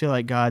 So I just feel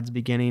like God's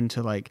beginning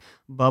to like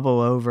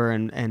bubble over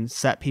and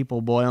set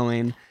people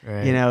boiling,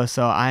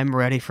 so I'm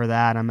ready for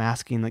that. I'm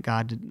asking that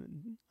God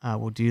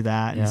will do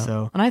that.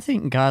 And I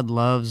think God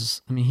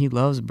he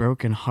loves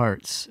broken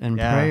hearts, and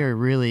prayer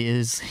really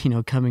is,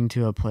 coming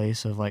to a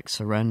place of like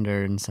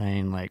surrender and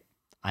saying like,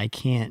 I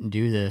can't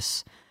do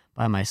this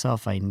by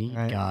myself. I need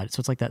God. So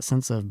it's like that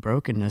sense of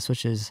brokenness,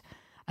 which is,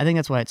 I think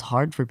that's why it's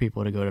hard for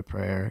people to go to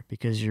prayer,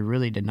 because you're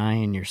really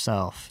denying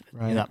yourself,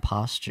 that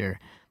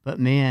posture. But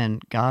man,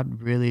 God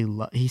really,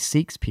 he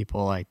seeks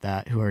people like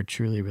that who are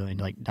truly willing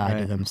to like die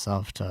to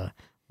themselves to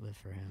live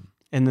for him.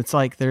 And it's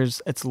like,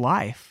 it's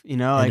life,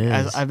 like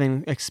as I've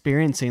been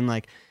experiencing,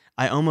 like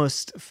I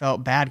almost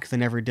felt bad because I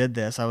never did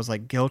this. I was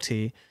like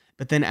guilty.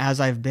 But then as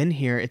I've been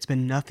here, it's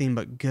been nothing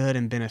but good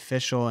and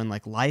beneficial and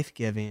like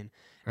life-giving.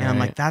 And I'm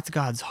like, that's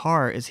God's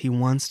heart, is he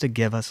wants to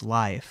give us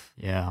life.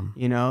 Yeah.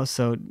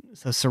 So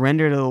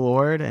surrender to the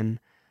Lord. And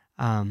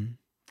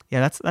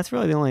that's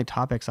really the only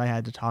topics I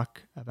had to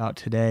talk about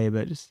today.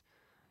 But just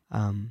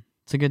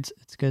it's a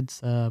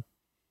good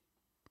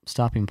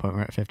stopping point.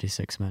 We're at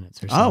 56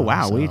 minutes or so. Oh,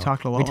 wow. So we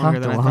talked a lot longer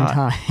than I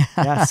thought.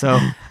 Yeah. So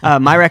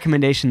my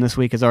recommendation this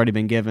week has already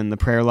been given, The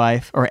Prayer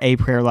Life, or A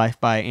Prayer Life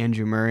by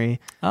Andrew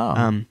Murray.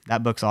 Oh.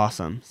 That book's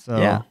awesome. So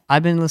yeah.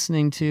 I've been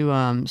listening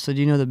to, so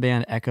do you know the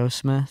band Echo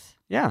Smith?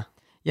 Yeah.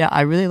 Yeah,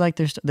 I really like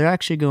their they're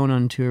actually going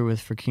on tour with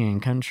For King and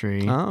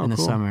Country in the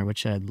summer,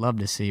 which I'd love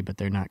to see, but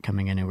they're not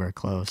coming anywhere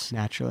close.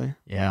 Naturally.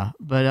 Yeah.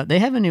 But they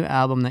have a new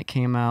album that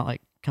came out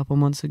like a couple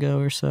months ago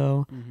or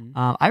so. Mm-hmm.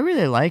 I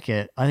really like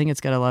it. I think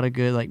it's got a lot of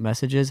good like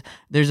messages.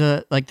 There's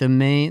the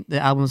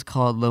album's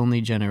called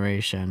Lonely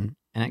Generation,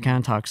 and it kind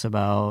of talks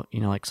about,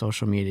 like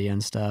social media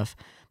and stuff.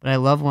 But I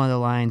love one of the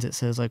lines that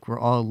says like, we're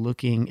all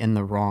looking in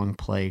the wrong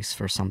place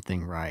for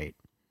something right.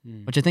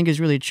 Which I think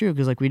is really true,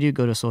 because like we do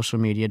go to social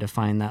media to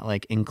find that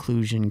like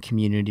inclusion,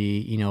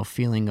 community,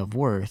 feeling of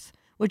worth,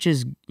 which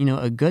is,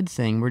 a good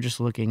thing. We're just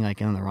looking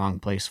like in the wrong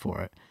place for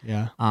it.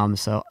 Yeah.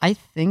 So I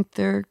think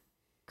they're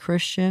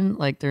Christian,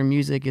 like their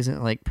music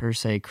isn't like per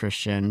se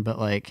Christian, but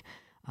like,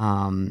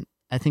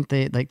 I think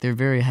they're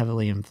very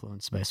heavily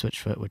influenced by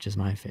Switchfoot, which is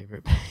my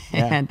favorite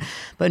band.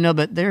 Yeah.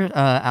 But their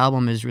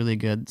album is really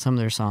good. Some of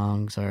their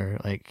songs are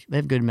like, they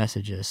have good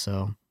messages,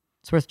 so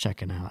it's worth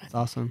checking out. It's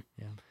awesome.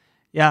 Yeah.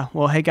 Yeah.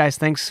 Well, hey guys,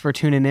 thanks for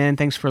tuning in.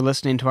 Thanks for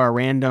listening to our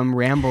random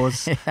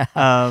rambles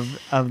of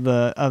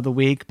the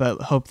week.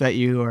 But hope that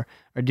you are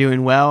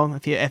doing well.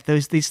 If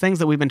these things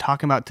that we've been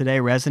talking about today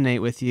resonate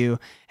with you,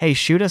 hey,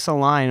 shoot us a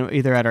line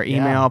either at our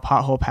email,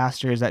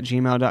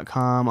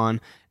 potholepastors@gmail.com,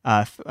 on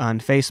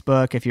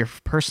Facebook. If you're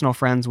personal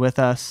friends with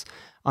us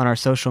on our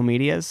social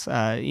medias,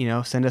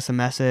 send us a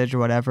message or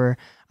whatever.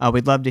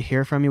 We'd love to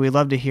hear from you. We'd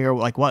love to hear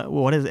like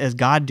what is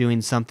God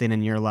doing something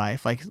in your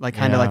life? Like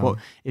kind of like what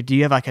do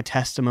you have like a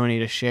testimony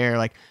to share?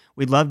 Like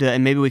we'd love to,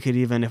 and maybe we could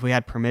even, if we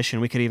had permission,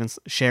 we could even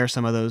share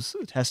some of those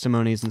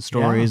testimonies and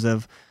stories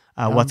of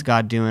what's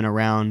God doing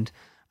around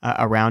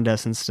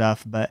us and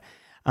stuff. But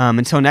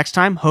until next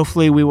time,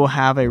 hopefully we will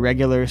have a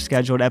regular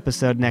scheduled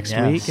episode next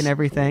week and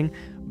everything.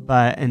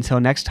 But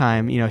until next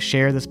time,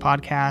 share this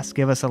podcast,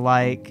 give us a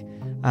like,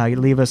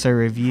 leave us a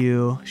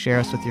review, share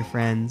us with your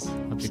friends,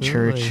 your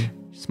church,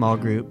 small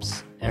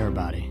groups,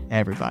 everybody.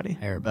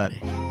 But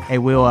hey,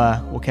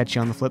 we'll catch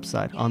you on the flip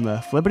side, on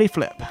the flippity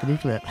flip. Flippity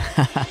flip.